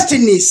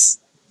destinies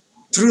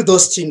through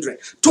those children.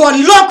 To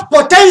unlock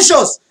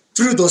potentials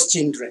through those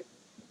children.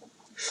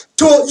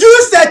 To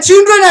use their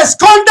children as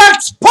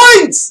contact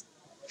points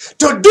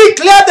to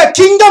declare the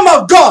kingdom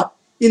of God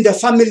in the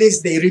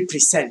families they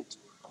represent.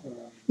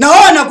 Na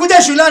wao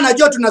wanakuja shule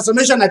anajua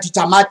tunasomesha na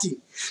Teacher Martin.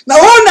 Na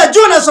wao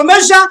unajua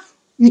unasomesha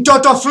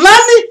mtoto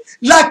fulani,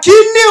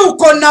 lakini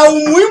uko na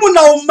umuhimu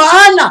na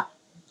umaana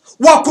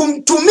wa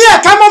kumtumia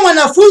kama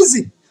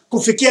mwanafunzi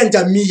kufikia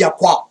jamii ya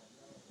kwao.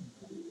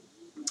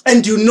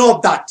 And you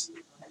know that.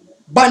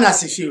 Bwana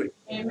asifiwe.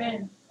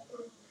 Amen.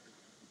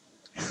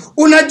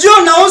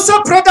 Unajua unauza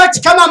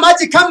product kama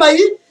maji kama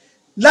hii,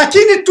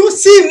 lakini tu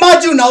si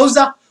maji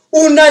unauza.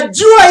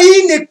 Unajua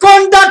hii ni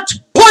contact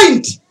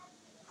point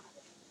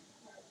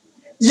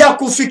ya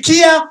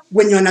kufikia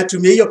wenye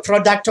wanatumia hiyo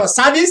product or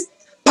service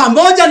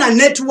pamoja na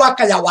network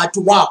ya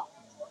watu wao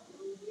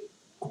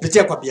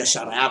kupitia kwa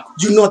biashara yako.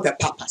 You know the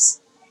purpose.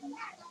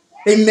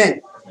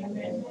 Amen.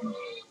 Amen.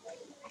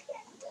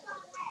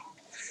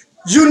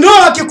 You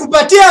know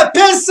akikupatia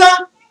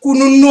pesa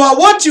kununua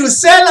what you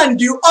sell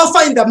and you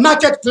offer in the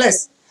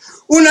marketplace.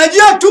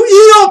 Unajua tu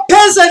hiyo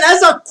pesa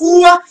inaweza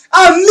kuwa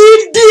a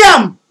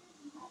medium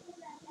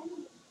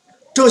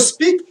to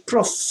speak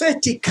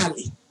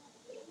prophetically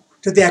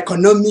to the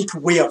economic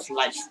way of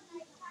life.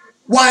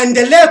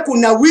 Waendelee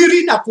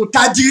kunawiri na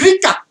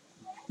kutajirika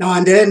na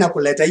waendelee na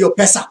kuleta hiyo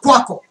pesa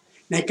kwako,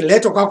 na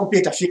ikiletwa kwako pia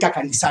itafika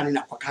kanisani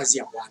na kwa kazi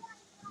ya Bwana.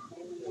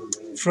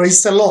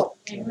 Praise the Lord.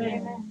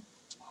 Amen.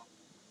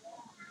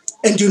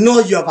 And you know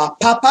you have a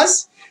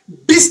purpose,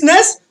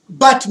 business,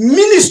 but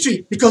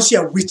ministry because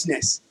you're a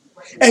witness.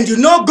 And you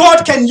know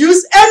God can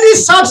use any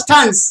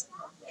substance,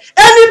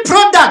 any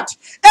product,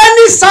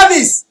 any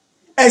service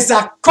as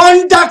a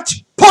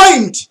contact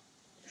point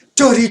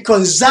to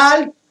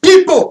reconcile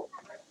people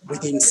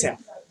with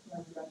himself.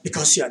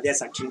 Because you are there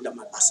as a kingdom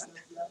ambassador.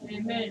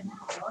 Amen.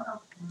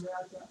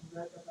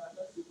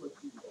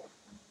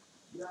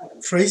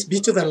 Praise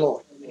be to the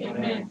Lord.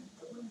 Amen.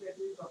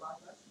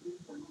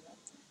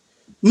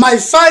 My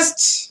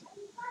first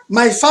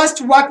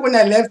work when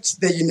I left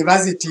the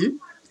university,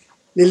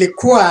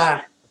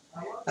 nilikuwa,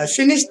 I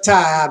finished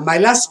my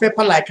last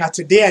paper like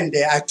today, and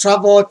I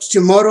traveled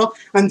tomorrow,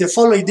 and the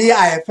following day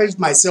I felt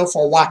myself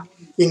for work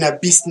in a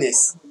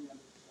business.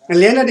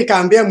 Nilienda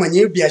nikaambia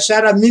mwenye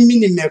biashara mimi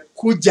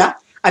nimekuja,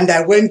 and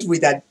I went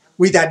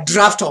with a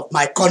draft of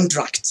my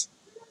contract.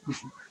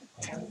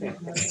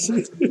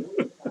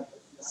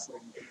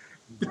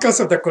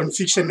 Because of the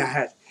conviction I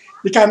had.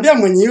 Nikaambia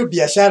mwenye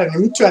biashara ni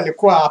mtu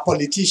alikuwa a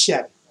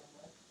politician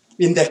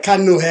in the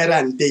Kanu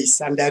Heran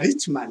days and a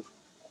rich man.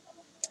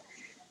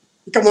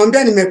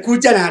 Nikamwambia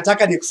nimekuja na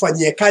nataka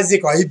nikufanyie kazi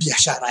kwa hii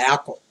biashara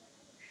yako.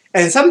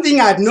 And something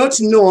I had not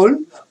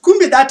known,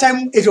 kumbe that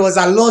time it was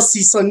a low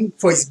season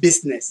for his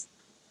business.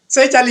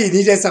 So actually he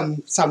needed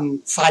some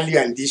value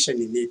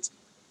addition in it.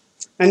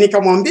 Na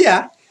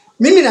nikamwambia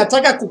mimi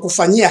nataka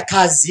kukufanyia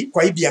kazi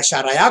kwa hii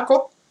biashara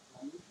yako.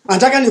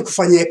 Nataka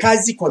nikufanyie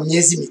kazi kwa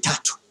miezi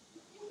mitatu.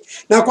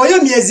 Na kwa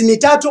hiyo miezi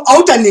mitatu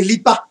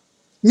hautanilipa.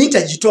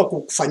 Nitajitoa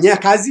kukufanyia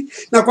kazi,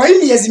 na kwa hiyo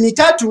miezi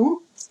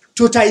mitatu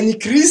tuta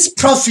increase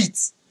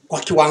profits kwa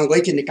kiwango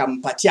hiki,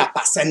 nikampatia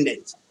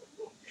percentage.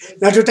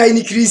 Na tuta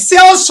increase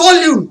sales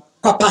volume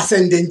kwa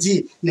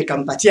percentage,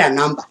 nikampatia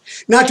number.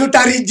 Na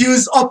tuta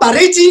reduce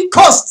operating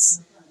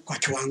costs kwa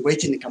kiwango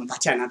hiki,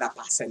 nikampatia another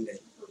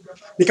percentage.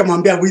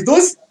 Nikamwambia with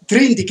those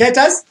three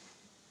indicators,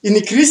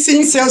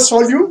 increasing sales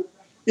volume,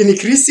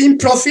 increasing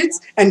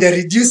profits and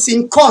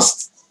reducing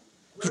costs,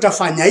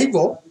 tutafanya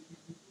hivyo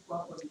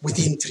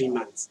within 3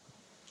 months.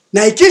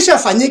 Na ikisha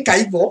fanyika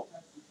hivyo,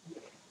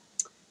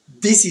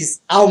 this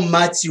is how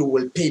much you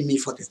will pay me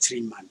for the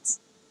 3 months.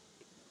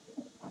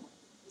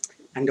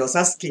 And I was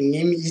asking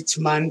him each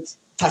month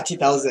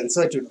 30,000,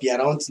 so it would be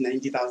around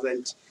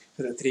 90,000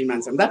 for the 3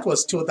 months. And that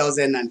was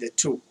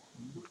 2002.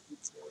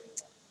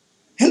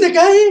 And the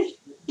guy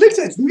looked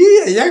at me,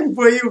 a young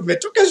boy,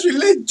 umetoka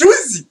shule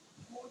juzi.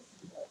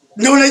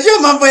 Na unajua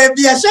mambo ya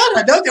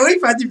biashara, don't you wait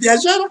for the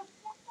biashara?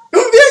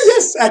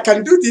 Yes, I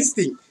can do this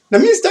thing. Na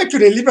mimi sitaki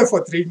kunilipa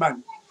for 3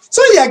 months.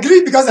 So he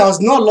agreed because there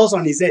was no loss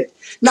on his head.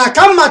 Na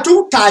kama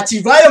tu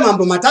taachivayo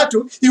mambo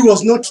matatu, he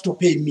was not to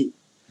pay me.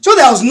 So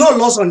there was no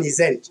loss on his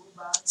end.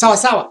 Sawa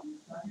sawa.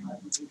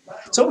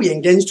 So we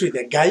engaged with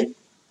the guy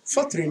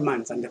for 3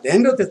 months. And at the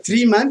end of the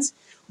 3 months,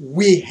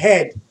 we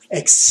had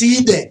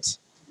exceeded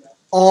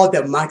all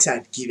the marks I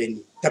had given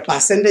him. The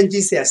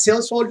percentages, their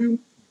sales volume,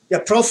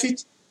 their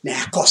profit, na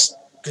ya cost.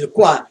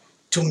 Tulikuwa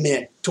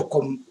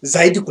tuko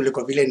zaidi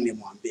kuliko vile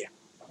nilimwambia.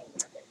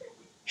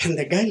 And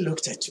the guy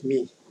looked at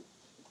me.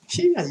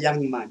 He a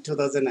young man,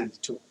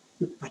 2002.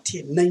 But he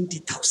had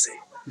 90,000.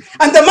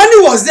 And the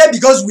money was there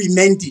because we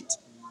meant it.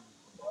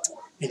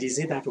 And he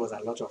said that was a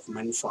lot of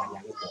money for a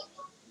young boy.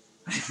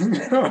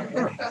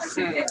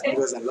 It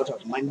was a lot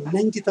of money.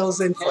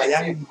 90,000 for a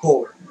young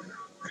boy.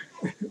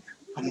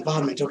 ambao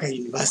ametoka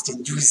university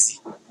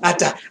juzi,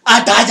 hata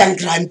haja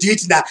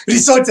graduate na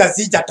results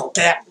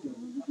hazijatokea,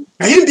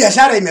 na hii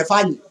biashara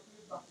imefanya.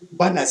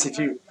 Bwana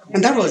asifiwe.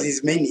 And that was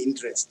his main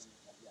interest.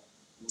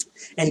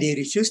 And he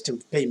refused to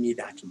pay me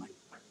that money.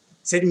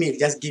 Said me,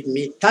 just give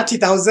me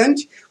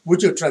 30,000,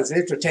 which will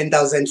translate to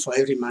 10,000 for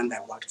every month I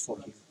worked for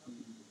him.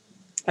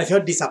 I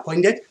felt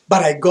disappointed,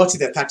 but I got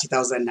the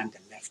 30,000 and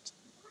left.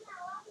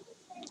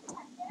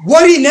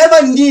 What he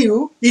never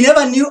knew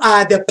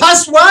the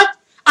password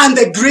and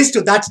the grace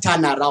to that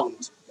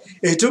turnaround.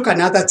 It took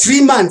another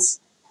 3 months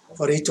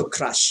for it to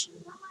crash.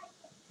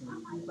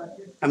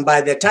 And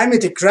by the time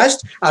it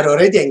crashed, I'd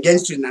already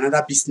engaged with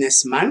another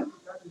businessman.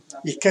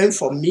 He came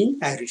for me,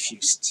 I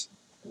refused.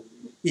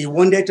 He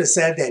wanted to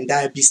sell the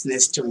entire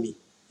business to me.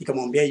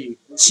 Nikamwambia, you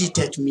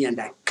cheated me and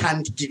I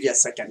can't give you a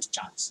second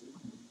chance.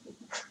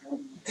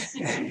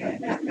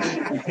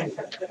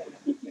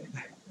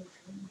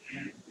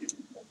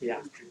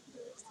 Yeah.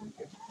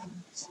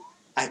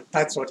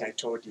 That's what I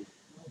told you.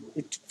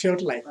 It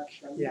felt like,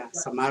 yeah,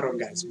 some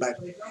arrogance, but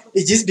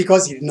it's just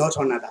because he did not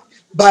honor that.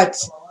 But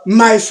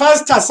my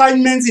first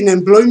assignments in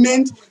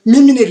employment,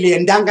 mimi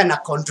niliendanga na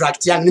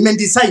contract yangu,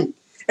 nimedesign.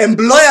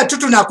 Employer tu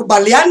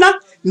tunakubaliana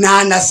na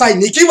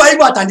anasign. Ikiwa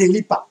hivyo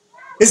atanilipa.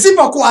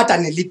 Isipokuwa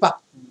atanilipa.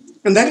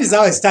 And that is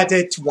how I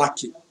started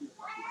working.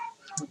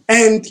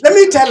 And let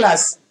me tell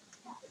us,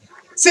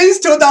 since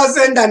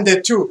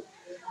 2002,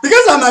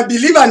 because I'm a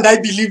believer and I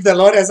believe the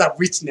Lord as a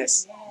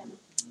witness,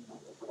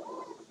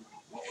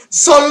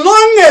 so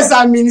long as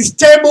I'm in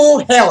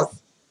stable health,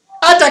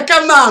 hata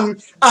kama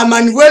I'm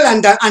unwell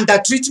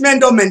under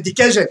treatment or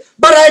medication,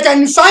 but I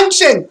can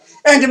function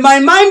and my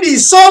mind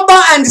is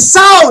sober and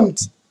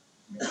sound,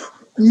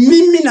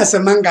 mimi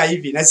nasemanga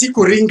hivi na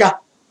sikuringa.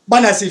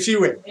 Bwana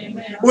asifiwe.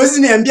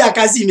 Huwezi niambia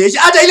kazi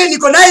imeisha. Hata ile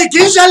niko nayo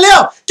ikiisha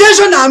leo,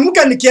 kesho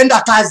naamka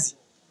nikienda kazi.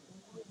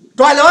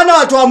 Tuelewana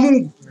watu wa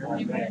Mungu.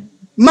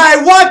 My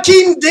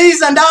working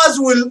days and hours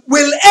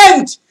will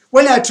end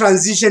when I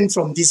transition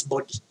from this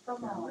body.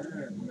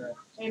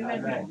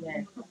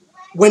 Amen.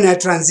 When I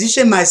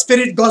transition, my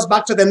spirit goes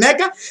back to the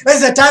Maker.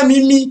 That's the time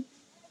mimi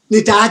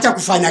nitaacha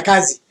kufanya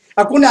kazi.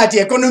 Hakuna ati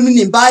economy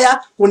ni mbaya,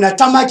 kuna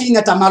tamaki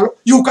na tamalo.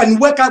 You can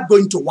wake up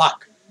going to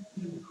work.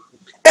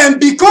 And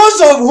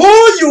because of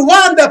who you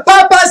are and the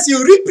purpose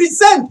you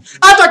represent,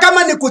 hata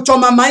kama ni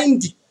kuchoma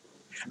mahindi,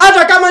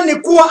 hata kama ni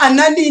kuwa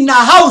anani in a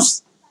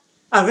house.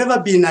 I've ever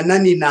been a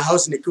nanny in a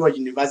house nikiwa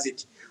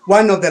university.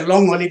 One of the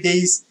long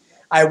holidays,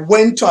 I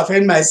went to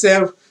offend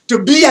myself to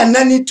be a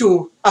nanny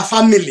to a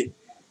family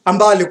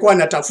ambao alikuwa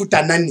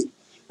anatafuta nanny.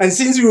 And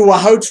since we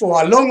were out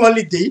for a long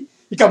holiday,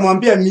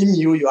 nikamwambia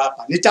mimi huyo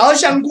hapa.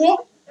 Nitaosha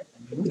nguo,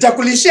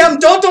 nitakulishia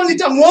mtoto,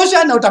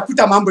 nitamuosha na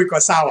utakuta mambo iko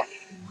sawa.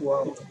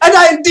 Wow. And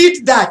I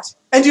did that.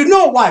 And you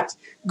know what?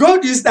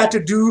 God used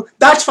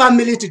that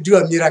family to do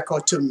a miracle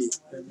to me.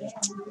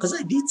 Because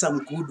I did some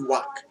good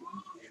work,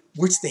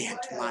 which they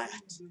admired.